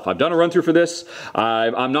solid stuff. I've done a run through for this.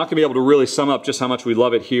 I'm not going to be able to really sum up just how much we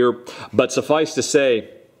love it here, but suffice to say,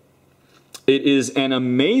 it is an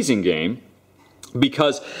amazing game.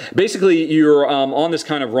 Because basically you're on this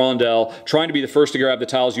kind of rondel, trying to be the first to grab the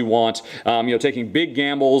tiles you want, taking big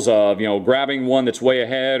gambles of grabbing one that's way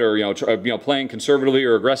ahead, or playing conservatively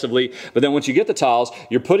or aggressively. But then once you get the tiles,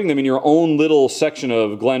 you're putting them in your own little section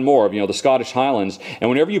of Glen More, the Scottish Highlands. And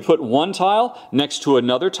whenever you put one tile next to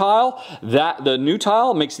another tile, the new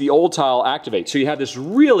tile makes the old tile activate. So you have this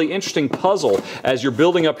really interesting puzzle as you're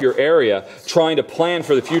building up your area, trying to plan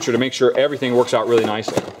for the future to make sure everything works out really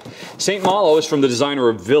nicely. St. Malo is from the designer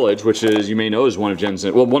of Village, which is, you may know, is one of Jen's,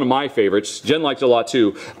 well, one of my favorites. Jen liked it a lot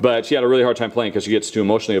too, but she had a really hard time playing because she gets too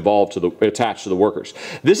emotionally attached to the workers.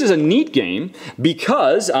 This is a neat game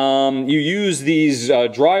because you use these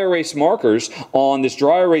dry erase markers on this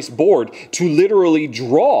dry erase board to literally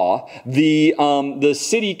draw the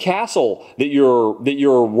city castle that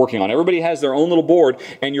you're working on. Everybody has their own little board,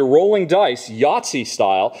 and you're rolling dice, Yahtzee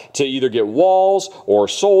style, to either get walls or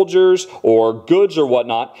soldiers or goods or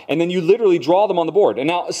whatnot, and then you literally draw them on the board. And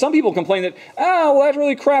now some people complain that, well, that's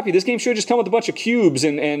really crappy. This game should just come with a bunch of cubes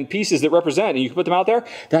and pieces that represent, and you can put them out there.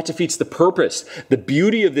 That defeats the purpose. The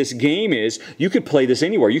beauty of this game is you could play this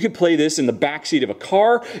anywhere. You could play this in the backseat of a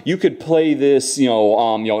car. You could play this, in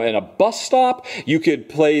a bus stop. You could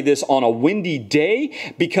play this on a windy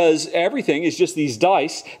day, because everything is just these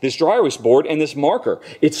dice, this dry erase board, and this marker.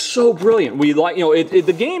 It's so brilliant. We like,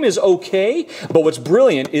 the game is okay, but what's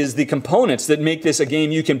brilliant is the components that make this a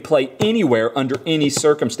game you can play anywhere under any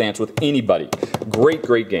circumstance with anybody. Great,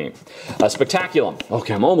 great game. Spectaculum.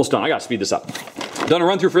 Okay, I'm almost done. I gotta speed this up. Done a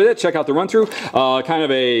run through for it. Check out the run through. Kind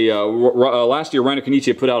of last year, Reino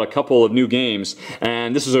Kenichi put out a couple of new games,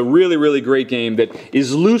 and this is a really, really great game that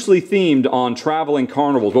is loosely themed on traveling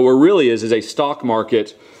carnivals. But what it really is a stock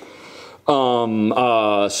market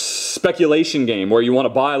speculation game where you want to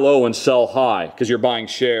buy low and sell high because you're buying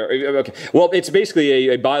share. Okay. Well, it's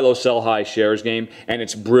basically a buy low, sell high shares game, and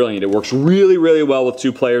it's brilliant. It works really, really well with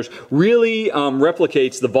two players. Really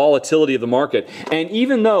replicates the volatility of the market. And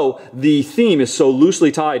even though the theme is so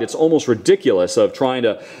loosely tied, it's almost ridiculous of trying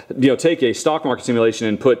to take a stock market simulation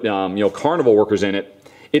and put carnival workers in it.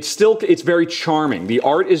 It's very charming. The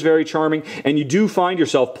art is very charming, and you do find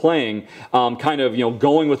yourself playing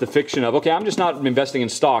going with the fiction of, okay, I'm just not investing in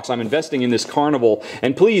stocks, I'm investing in this carnival,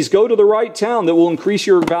 and please go to the right town that will increase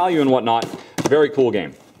your value and whatnot. Very cool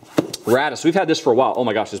game. Radis, we've had this for a while. Oh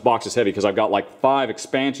my gosh, this box is heavy because I've got like 5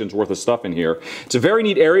 expansions worth of stuff in here. It's a very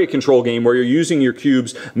neat area control game where you're using your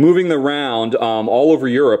cubes, moving them around all over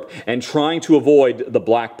Europe and trying to avoid the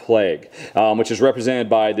Black Plague, which is represented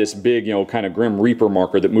by this big, kind of Grim Reaper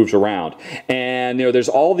marker that moves around. And there's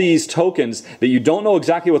all these tokens that you don't know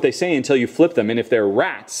exactly what they say until you flip them. And if they're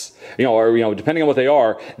rats, or depending on what they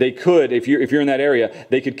are, they could, if you're in that area,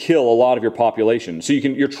 they could kill a lot of your population. So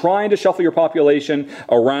you're trying to shuffle your population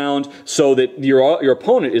around so that your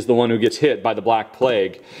opponent is the one who gets hit by the Black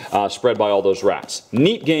Plague spread by all those rats.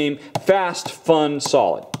 Neat game, fast, fun,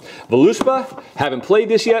 solid. Voluspa, haven't played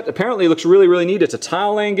this yet. Apparently it looks really, really neat. It's a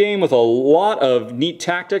tile laying game with a lot of neat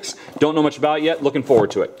tactics. Don't know much about it yet. Looking forward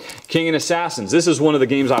to it. King and Assassins. This is one of the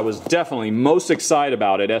games I was definitely most excited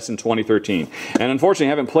about at Essen 2013. And unfortunately I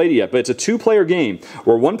haven't played it yet, but it's a 2-player game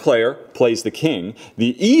where one player plays the king,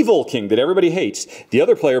 the evil king that everybody hates. The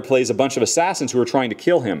other player plays a bunch of assassins who are trying to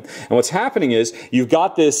kill him. And what's happening is you've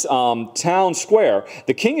got this town square.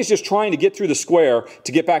 The king is just trying to get through the square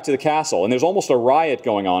to get back to the castle. And there's almost a riot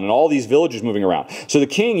going on and all these villagers moving around. So the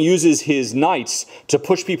king uses his knights to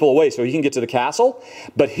push people away so he can get to the castle.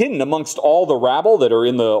 But hidden amongst all the rabble that are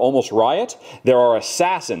in the almost riot, there are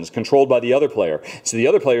assassins controlled by the other player. So the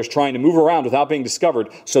other player is trying to move around without being discovered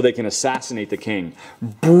so they can assassinate the king.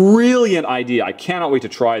 Brilliant idea. I cannot wait to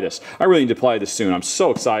try this. I really need to play this soon. I'm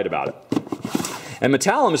so excited about it. And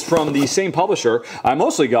Metallum is from the same publisher. I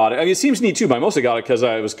mostly got it. I mean, it seems neat too, but I mostly got it because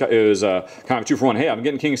it was kind of a 2-for-1. Hey, I'm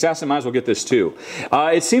getting King Assassin, might as well get this too.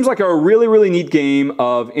 It seems like a really, really neat game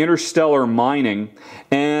of interstellar mining.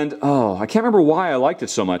 And, I can't remember why I liked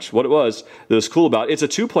it so much, what it was that was cool about it. It's a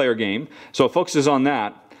 2-player game, so it focuses on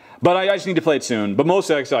that. But I just need to play it soon. But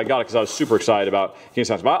mostly I got it because I was super excited about King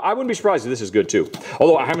Assassin. But I wouldn't be surprised if this is good too.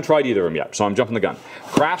 Although I haven't tried either of them yet, so I'm jumping the gun.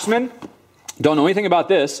 Craftsman, don't know anything about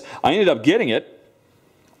this. I ended up getting it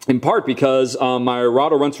in part because my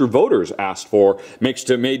Rahdo Run Through voters asked for,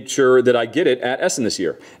 made sure that I get it at Essen this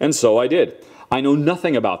year. And so I did. I know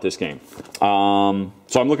nothing about this game.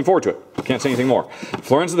 So I'm looking forward to it. I can't say anything more.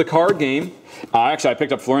 Florenza the card game. Actually, I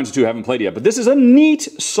picked up Florenza too. I haven't played it yet. But this is a neat,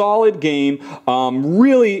 solid game.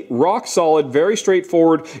 Really rock solid, very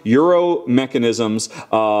straightforward Euro mechanisms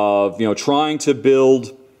of trying to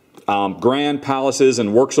build grand palaces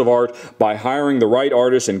and works of art by hiring the right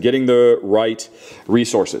artists and getting the right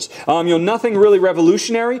resources. Nothing really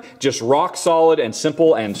revolutionary, just rock solid and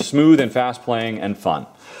simple and smooth and fast playing and fun.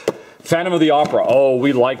 Phantom of the Opera. Oh,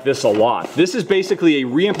 we like this a lot. This is basically a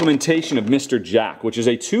re-implementation of Mr. Jack, which is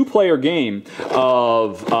a 2-player game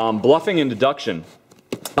of bluffing and deduction.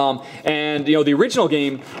 The original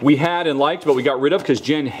game we had and liked, but we got rid of because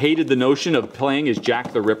Jen hated the notion of playing as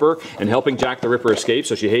Jack the Ripper and helping Jack the Ripper escape,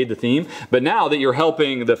 so she hated the theme. But now that you're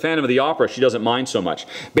helping the Phantom of the Opera, she doesn't mind so much.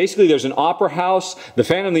 Basically, there's an opera house. The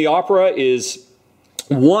Phantom of the Opera is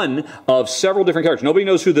one of several different characters. Nobody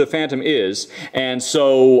knows who the Phantom is, and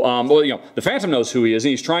so, well, you know, the Phantom knows who he is, and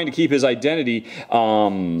he's trying to keep his identity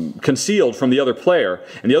concealed from the other player,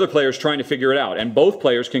 and the other player is trying to figure it out. And both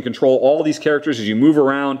players can control all these characters as you move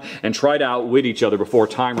around and try to outwit each other before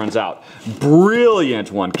time runs out.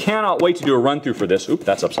 Brilliant one. Cannot wait to do a run-through for this. Oop,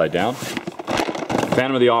 that's upside down.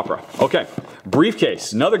 Phantom of the Opera. Okay.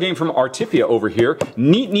 Briefcase, another game from Artipia over here.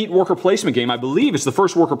 Neat worker placement game. I believe it's the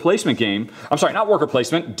first worker placement game. I'm sorry, not worker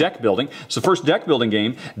placement, deck building. It's the first deck building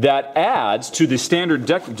game that adds to the standard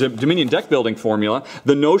Dominion deck building formula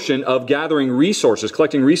the notion of gathering resources,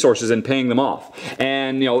 collecting resources and paying them off.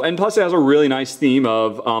 And, you know, and plus it has a really nice theme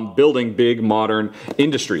of building big modern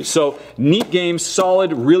industries. So neat game,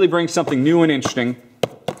 solid, really brings something new and interesting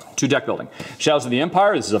to deck building. Shadows of the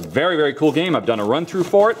Empire, this is a very cool game. I've done a run through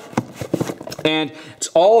for it. And it's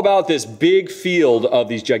all about this big field of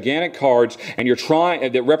these gigantic cards, and you're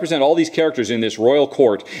trying, that represent all these characters in this royal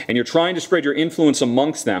court, and you're trying to spread your influence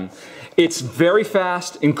amongst them. It's very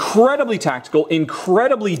fast, incredibly tactical,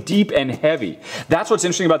 incredibly deep and heavy. That's what's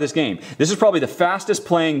interesting about this game. This is probably the fastest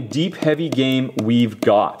playing deep, heavy game we've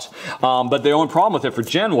got. But the only problem with it for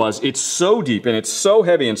Jen was it's so deep and it's so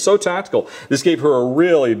heavy and so tactical, this gave her a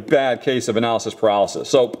really bad case of analysis paralysis.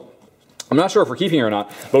 So I'm not sure if we're keeping it or not,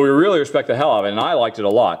 but we really respect the hell out of it, and I liked it a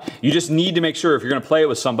lot. You just need to make sure if you're going to play it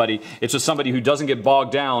with somebody, it's with somebody who doesn't get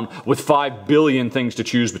bogged down with 5 billion things to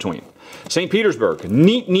choose between. St. Petersburg,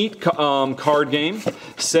 neat card game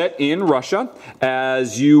set in Russia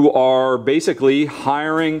as you are basically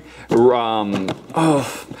hiring,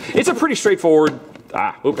 it's a pretty straightforward,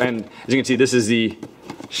 and as you can see, this is the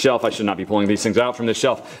shelf. I should not be pulling these things out from this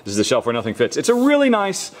shelf. This is the shelf where nothing fits. It's a really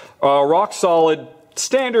nice, rock solid,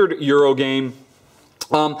 standard Euro game.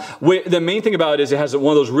 The main thing about it is it has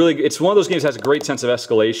one of those it's one of those games that has a great sense of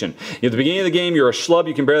escalation. You know, at the beginning of the game, you're a schlub,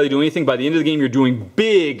 you can barely do anything. By the end of the game, you're doing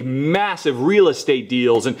big, massive real estate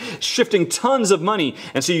deals and shifting tons of money.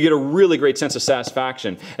 And so you get a really great sense of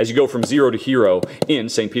satisfaction as you go from zero to hero in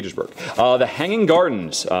St. Petersburg. The Hanging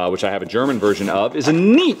Gardens, which I have a German version of, is a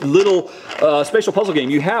neat little spatial puzzle game.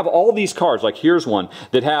 You have all these cards, like here's one,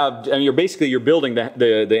 that have, I mean, you're building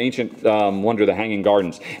the ancient wonder, the Hanging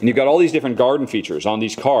Gardens. And you've got all these different garden features on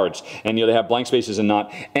these cards, and you know they have blank spaces and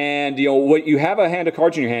not. And you know what, you have a hand of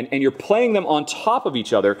cards in your hand, and you're playing them on top of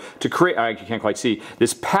each other to create. I can't quite see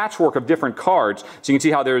this patchwork of different cards. So you can see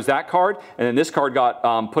how there's that card, and then this card got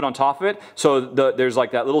put on top of it. So there's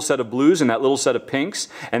like that little set of blues and that little set of pinks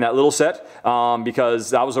and that little set because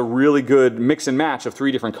that was a really good mix and match of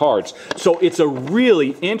 3 different cards. So it's a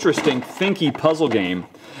really interesting, thinky puzzle game.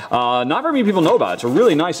 Not very many people know about it. It's a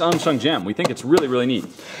really nice unsung gem. We think it's really neat.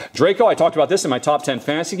 Draco, I talked about this in my top 10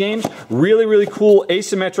 fantasy games. Really cool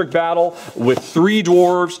asymmetric battle with 3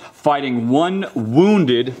 dwarves fighting 1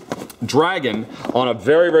 wounded dragon on a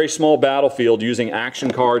very small battlefield using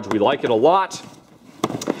action cards. We like it a lot.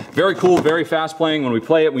 Very cool, very fast playing. When we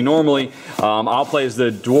play it, we normally, I'll play as the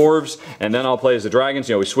dwarves and then I'll play as the dragons.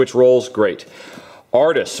 You know, we switch roles. Great.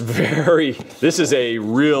 Artists, this is a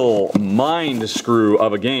real mind screw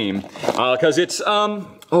of a game because it's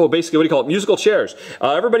basically, what do you call it? Musical chairs.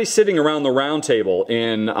 Everybody's sitting around the round table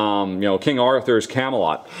in, you know, King Arthur's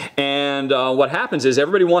Camelot. And what happens is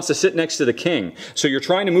everybody wants to sit next to the king. So you're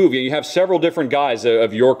trying to move. You have several different guys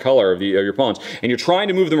of your color, of your opponents, and you're trying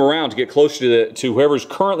to move them around to get closer to whoever's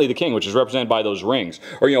currently the king, which is represented by those rings,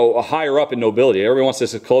 or, you know, higher up in nobility. Everybody wants to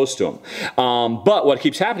sit close to him. But what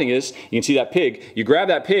keeps happening is, you can see that pig. You grab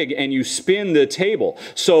that pig and you spin the table.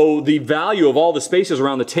 So the value of all the spaces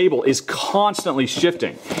around the table is constantly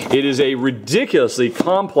shifting. It is a ridiculously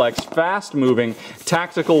complex, fast-moving,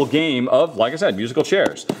 tactical game of, like I said, musical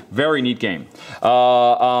chairs. Very neat game.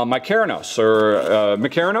 Mykonos, or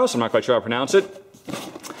Mykonos, I'm not quite sure how to pronounce it.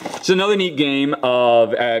 It's another neat game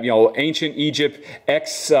of you know, ancient Egypt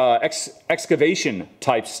excavation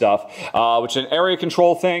type stuff, which is an area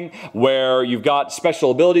control thing where you've got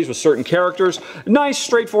special abilities with certain characters. Nice,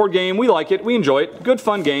 straightforward game. We like it. We enjoy it. Good,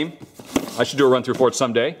 fun game. I should do a run through for it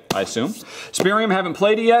someday, I assume. Spirium, haven't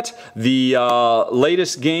played it yet. The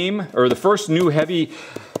latest game, or the first new heavy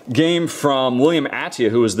game from William Attia,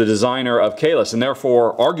 who was the designer of Caelus, and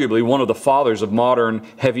therefore arguably one of the fathers of modern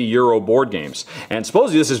heavy Euro board games. And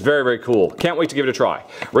supposedly this is very cool. Can't wait to give it a try.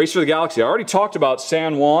 Race for the Galaxy. I already talked about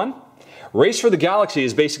San Juan. Race for the Galaxy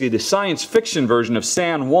is basically the science fiction version of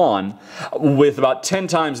San Juan with about 10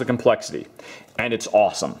 times the complexity. And it's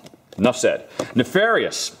awesome. Enough said.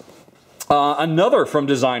 Nefarious. Another from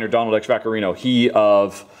designer Donald X. Vaccarino, he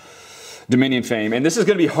of Dominion fame. And this is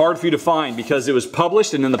going to be hard for you to find because it was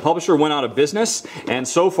published and then the publisher went out of business. And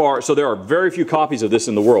so there are very few copies of this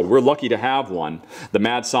in the world. We're lucky to have one, the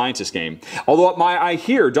Mad Scientist game. Although I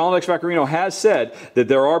hear Donald X. Vaccarino has said that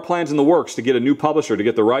there are plans in the works to get a new publisher to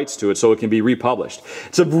get the rights to it so it can be republished.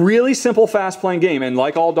 It's a really simple, fast-playing game. And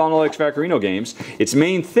like all Donald X. Vaccarino games, its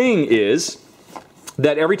main thing is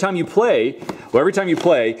that every time you play,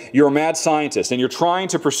 you're a mad scientist and you're trying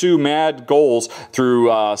to pursue mad goals through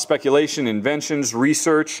speculation, inventions,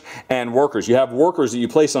 research, and workers. You have workers that you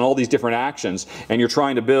place on all these different actions, and you're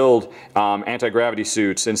trying to build anti-gravity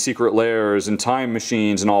suits and secret lairs and time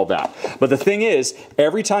machines and all that. But the thing is,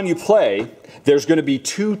 every time you play, there's going to be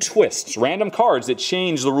 2 twists, random cards that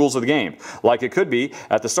change the rules of the game. Like it could be,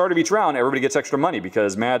 at the start of each round, everybody gets extra money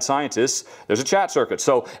because mad scientists, there's a chat circuit.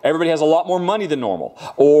 So everybody has a lot more money than normal.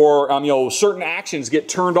 Or, certain actions get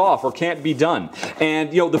turned off or can't be done.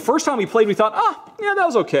 And, the first time we played, we thought, yeah, that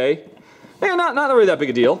was okay. Yeah, not really that big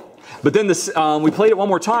a deal. But then we played it one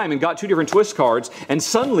more time and got 2 different twist cards, and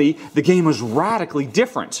suddenly the game was radically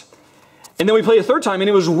different. And then we played a third time and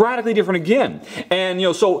it was radically different again. And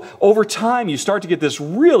so over time you start to get this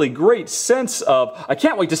really great sense of, I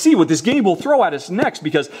can't wait to see what this game will throw at us next,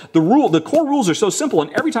 because the core rules are so simple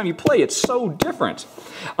and every time you play it's so different.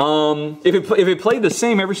 If it played the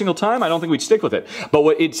same every single time, I don't think we'd stick with it.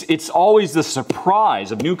 But it's always the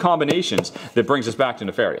surprise of new combinations that brings us back to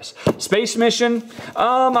Nefarious. Space Mission,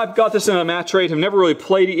 I've got this in a match rate, I've never really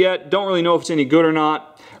played it yet, don't really know if it's any good or not.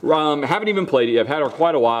 Haven't even played it yet. I've had it for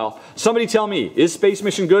quite a while. Somebody tell me, is Space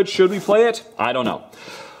Mission good? Should we play it? I don't know.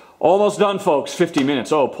 Almost done, folks. 50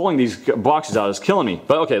 minutes. Oh, pulling these boxes out is killing me.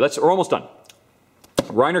 But okay, we're almost done.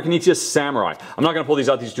 Reiner Knizia's Samurai. I'm not going to pull these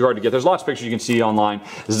out, these are too hard to get. There's lots of pictures you can see online.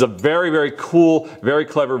 This is a very, very cool, very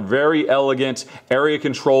clever, very elegant area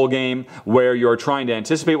control game where you're trying to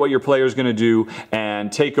anticipate what your player is going to do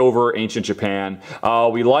and take over ancient Japan.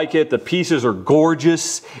 We like it. The pieces are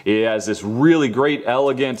gorgeous. It has this really great,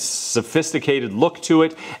 elegant, sophisticated look to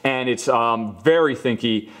it, and it's very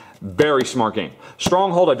thinky. Very smart game.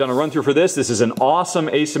 Stronghold, I've done a run through for this. This is an awesome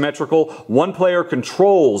asymmetrical. One player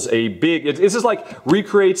controls a big, this is like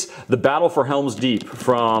recreates the Battle for Helm's Deep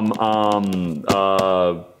from the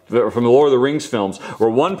Lord of the Rings films,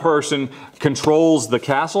 where one person controls the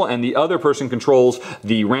castle and the other person controls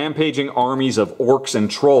the rampaging armies of orcs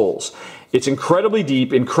and trolls. It's incredibly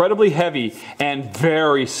deep, incredibly heavy, and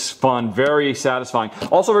very fun, very satisfying.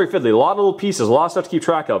 Also very fiddly. A lot of little pieces, a lot of stuff to keep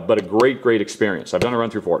track of, but a great, great experience. I've done a run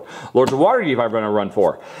through for it. Lords of Waterdeep I've done a run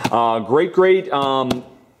for. Great, great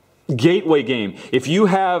gateway game. If you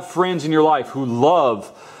have friends in your life who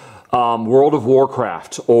love World of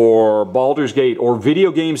Warcraft or Baldur's Gate or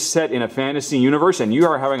video games set in a fantasy universe and you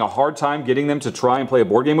are having a hard time getting them to try and play a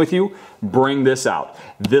board game with you, bring this out.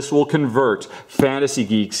 This will convert fantasy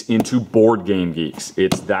geeks into board game geeks.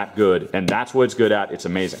 It's that good, and that's what it's good at. It's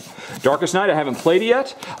amazing. Darkest Night, I haven't played it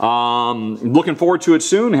yet. Looking forward to it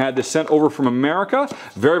soon. Had this sent over from America.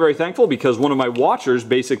 Very, very thankful because one of my watchers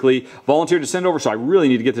basically volunteered to send over, so I really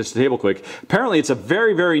need to get this to table quick. Apparently, it's a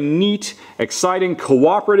very, very neat, exciting,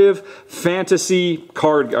 cooperative fantasy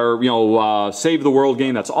card, or save the world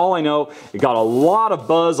game. That's all I know. It got a lot of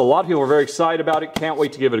buzz. A lot of people are very excited about it. Can't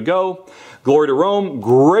wait to give it a go. Glory to Rome,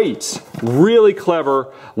 great, really clever,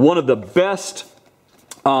 one of the best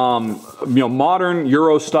modern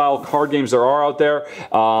Euro-style card games there are out there.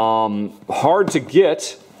 Hard to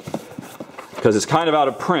get because it's kind of out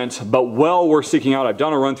of print, but well worth seeking out. I've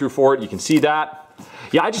done a run through for it. You can see that.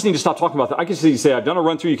 Yeah, I just need to stop talking about that. I can say I've done a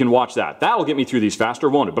run through. You can watch that. That'll get me through these faster,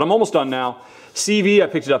 won't it? But I'm almost done now. CV, I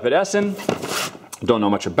picked it up at Essen. Don't know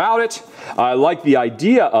much about it. I like the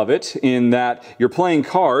idea of it in that you're playing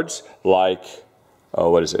cards like,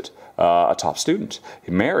 what is it? A top student,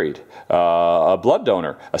 married, a blood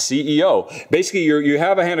donor, a CEO. Basically, you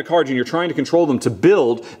have a hand of cards and you're trying to control them to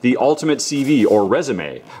build the ultimate CV or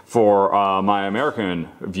resume for my American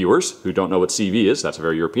viewers who don't know what CV is. That's a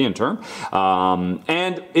very European term.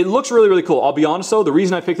 And it looks really, really cool. I'll be honest though, the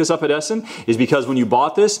reason I picked this up at Essen is because when you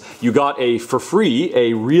bought this, you got for free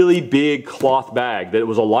a really big cloth bag that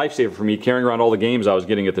was a lifesaver for me carrying around all the games I was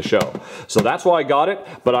getting at the show. So that's why I got it,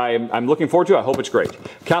 but I'm looking forward to it. I hope it's great.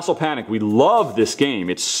 Castle Panic. We love this game.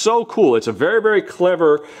 It's so cool. It's a very, very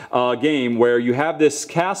clever game where you have this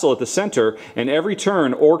castle at the center, and every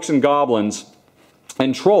turn, orcs and goblins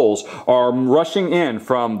and trolls are rushing in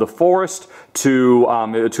from the forest to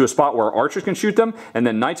a spot where archers can shoot them, and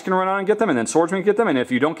then knights can run out and get them, and then swordsmen can get them, and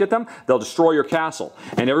if you don't get them, they'll destroy your castle.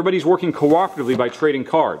 And everybody's working cooperatively by trading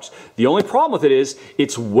cards. The only problem with it is,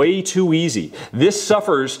 it's way too easy. This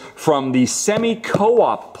suffers from the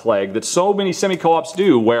semi-co-op plague that so many semi-co-ops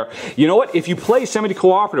do, where, you know what, if you play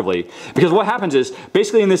semi-cooperatively, because what happens is,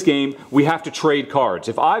 basically in this game, we have to trade cards.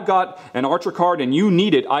 If I've got an archer card and you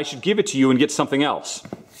need it, I should give it to you and get something else.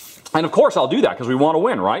 And of course I'll do that because we want to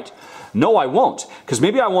win, right? No, I won't, because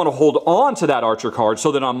maybe I want to hold on to that archer card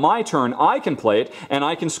so that on my turn I can play it and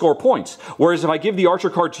I can score points. Whereas if I give the archer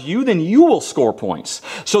card to you, then you will score points.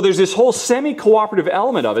 So there's this whole semi-cooperative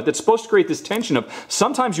element of it that's supposed to create this tension of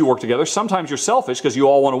sometimes you work together, sometimes you're selfish because you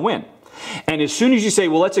all want to win. And as soon as you say,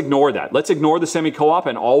 well, let's ignore that. Let's ignore the semi-co-op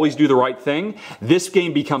and always do the right thing. This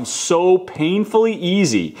game becomes so painfully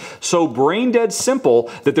easy, so brain-dead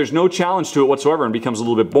simple that there's no challenge to it whatsoever and becomes a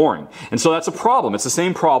little bit boring. And so that's a problem. It's the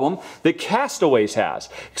same problem that Castaways has.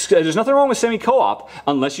 There's nothing wrong with semi-co-op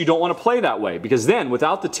unless you don't want to play that way, because then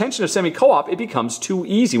without the tension of semi-co-op, it becomes too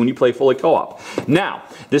easy when you play fully co-op. Now,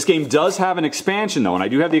 this game does have an expansion though, and I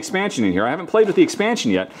do have the expansion in here. I haven't played with the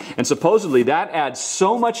expansion yet, and supposedly that adds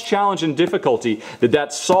so much challenge and difficulty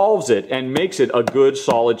that solves it and makes it a good,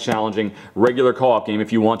 solid, challenging, regular co-op game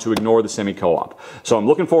if you want to ignore the semi-co-op. So I'm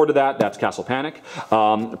looking forward to that. That's Castle Panic.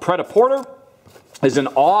 Pret-a-Porter is an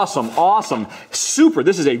awesome, super,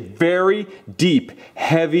 this is a very deep,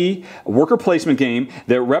 heavy worker placement game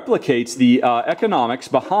that replicates the economics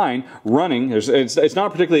behind running. It's not a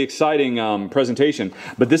particularly exciting presentation,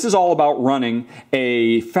 but this is all about running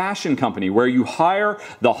a fashion company where you hire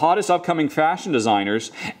the hottest upcoming fashion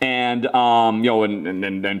designers and, you know,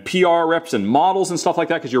 and PR reps and models and stuff like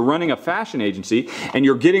that, because you're running a fashion agency and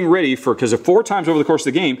you're getting ready for, because 4 times over the course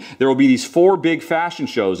of the game, there will be these 4 big fashion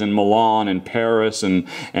shows in Milan and Paris and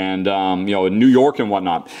you know, in New York and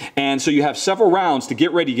whatnot. And so you have several rounds to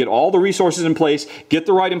get ready, get all the resources in place, get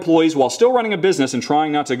the right employees while still running a business and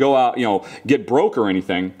trying not to go out, you know, get broke or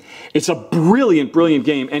anything. It's a brilliant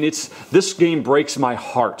game, and this game breaks my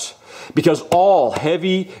heart, because all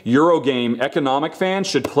heavy Eurogame economic fans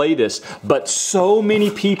should play this, but so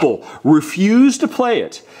many people refuse to play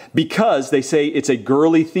it because they say it's a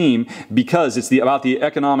girly theme, because it's about the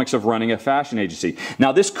economics of running a fashion agency.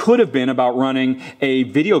 Now, this could have been about running a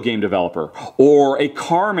video game developer or a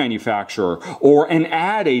car manufacturer or an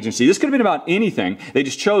ad agency. This could have been about anything. They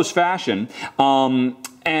just chose fashion.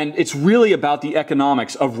 And it's really about the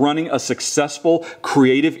economics of running a successful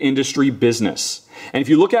creative industry business. And if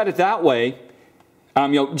you look at it that way, you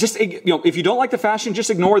know, just, you know, if you don't like the fashion, just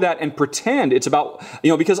ignore that and pretend it's about,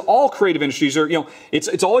 you know, because all creative industries are, you know,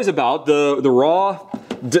 it's always about the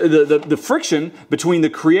friction between the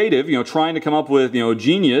creative, you know, trying to come up with, you know,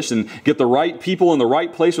 genius and get the right people in the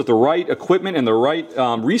right place with the right equipment and the right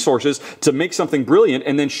resources to make something brilliant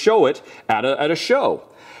and then show it at a show.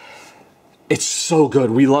 It's so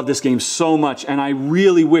good. We love this game so much, and I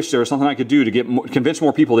really wish there was something I could do to convince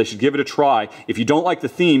more people they should give it a try. If you don't like the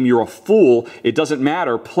theme, you're a fool. It doesn't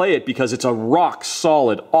matter. Play it, because it's a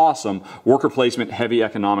rock-solid, awesome worker placement, heavy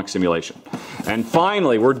economic simulation. And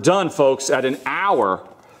finally, we're done, folks, at an hour.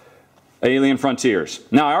 Alien Frontiers.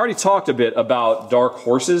 Now, I already talked a bit about Dark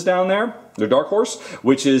Horses down there. The Dark Horse,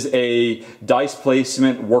 which is a dice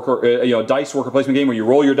placement worker, dice worker placement game where you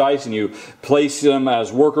roll your dice and you place them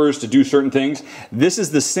as workers to do certain things. This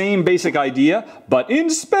is the same basic idea, but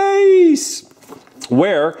in space,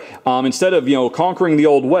 where instead of, you know, conquering the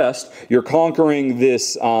Old West, you're conquering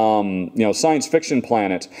this you know, science fiction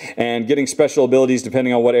planet and getting special abilities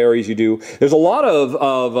depending on what areas you do. There's a lot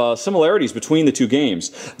of similarities between the two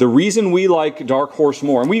games. The reason we like Dark Horse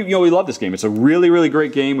more, and we love this game. It's a really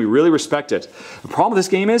great game. We really respect it. The problem with this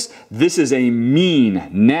game is this is a mean,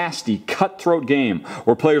 nasty, cutthroat game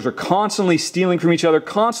where players are constantly stealing from each other,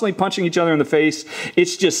 constantly punching each other in the face.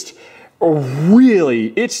 It's just really,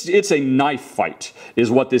 it's a knife fight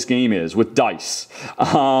is what this game is with dice.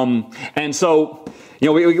 And so, you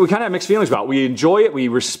know, we kind of have mixed feelings about it. We enjoy it, we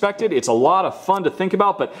respect it, it's a lot of fun to think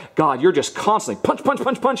about, but God, you're just constantly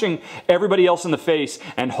punching everybody else in the face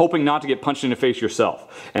and hoping not to get punched in the face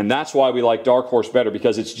yourself. And that's why we like Dark Horse better,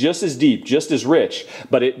 because it's just as deep, just as rich,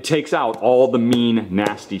 but it takes out all the mean,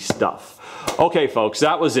 nasty stuff. Okay, folks,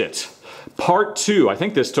 that was it. Part 2. I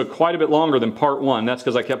think this took quite a bit longer than part 1. That's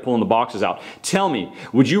because I kept pulling the boxes out. Tell me,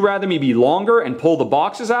 would you rather me be longer and pull the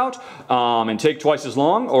boxes out and take twice as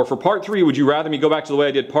long? Or for part 3, would you rather me go back to the way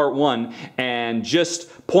I did part 1 and and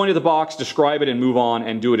just point at the box, describe it, and move on,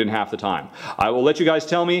 and do it in half the time. I will let you guys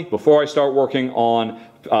tell me before I start working on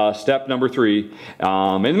step number 3. In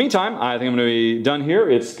the meantime, I think I'm going to be done here.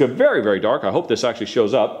 It's very, very dark. I hope this actually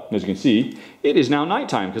shows up. As you can see, it is now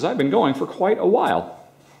nighttime because I've been going for quite a while.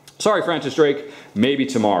 Sorry, Francis Drake. Maybe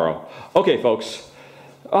tomorrow. Okay, folks.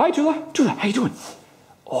 Hi, Tula. Tula, how you doing?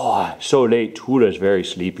 Oh, so late. Tula's very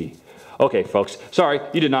sleepy. Okay, folks. Sorry,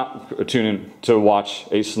 you did not tune in to watch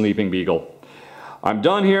a sleeping beagle. I'm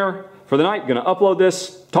done here for the night. Gonna upload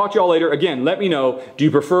this. Talk to y'all later. Again, let me know. Do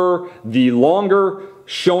you prefer the longer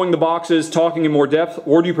showing the boxes, talking in more depth,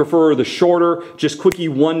 or do you prefer the shorter, just quickie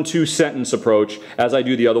 1-2 sentence approach as I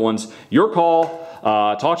do the other ones? Your call.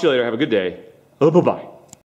 Talk to you later. Have a good day. Bye-bye.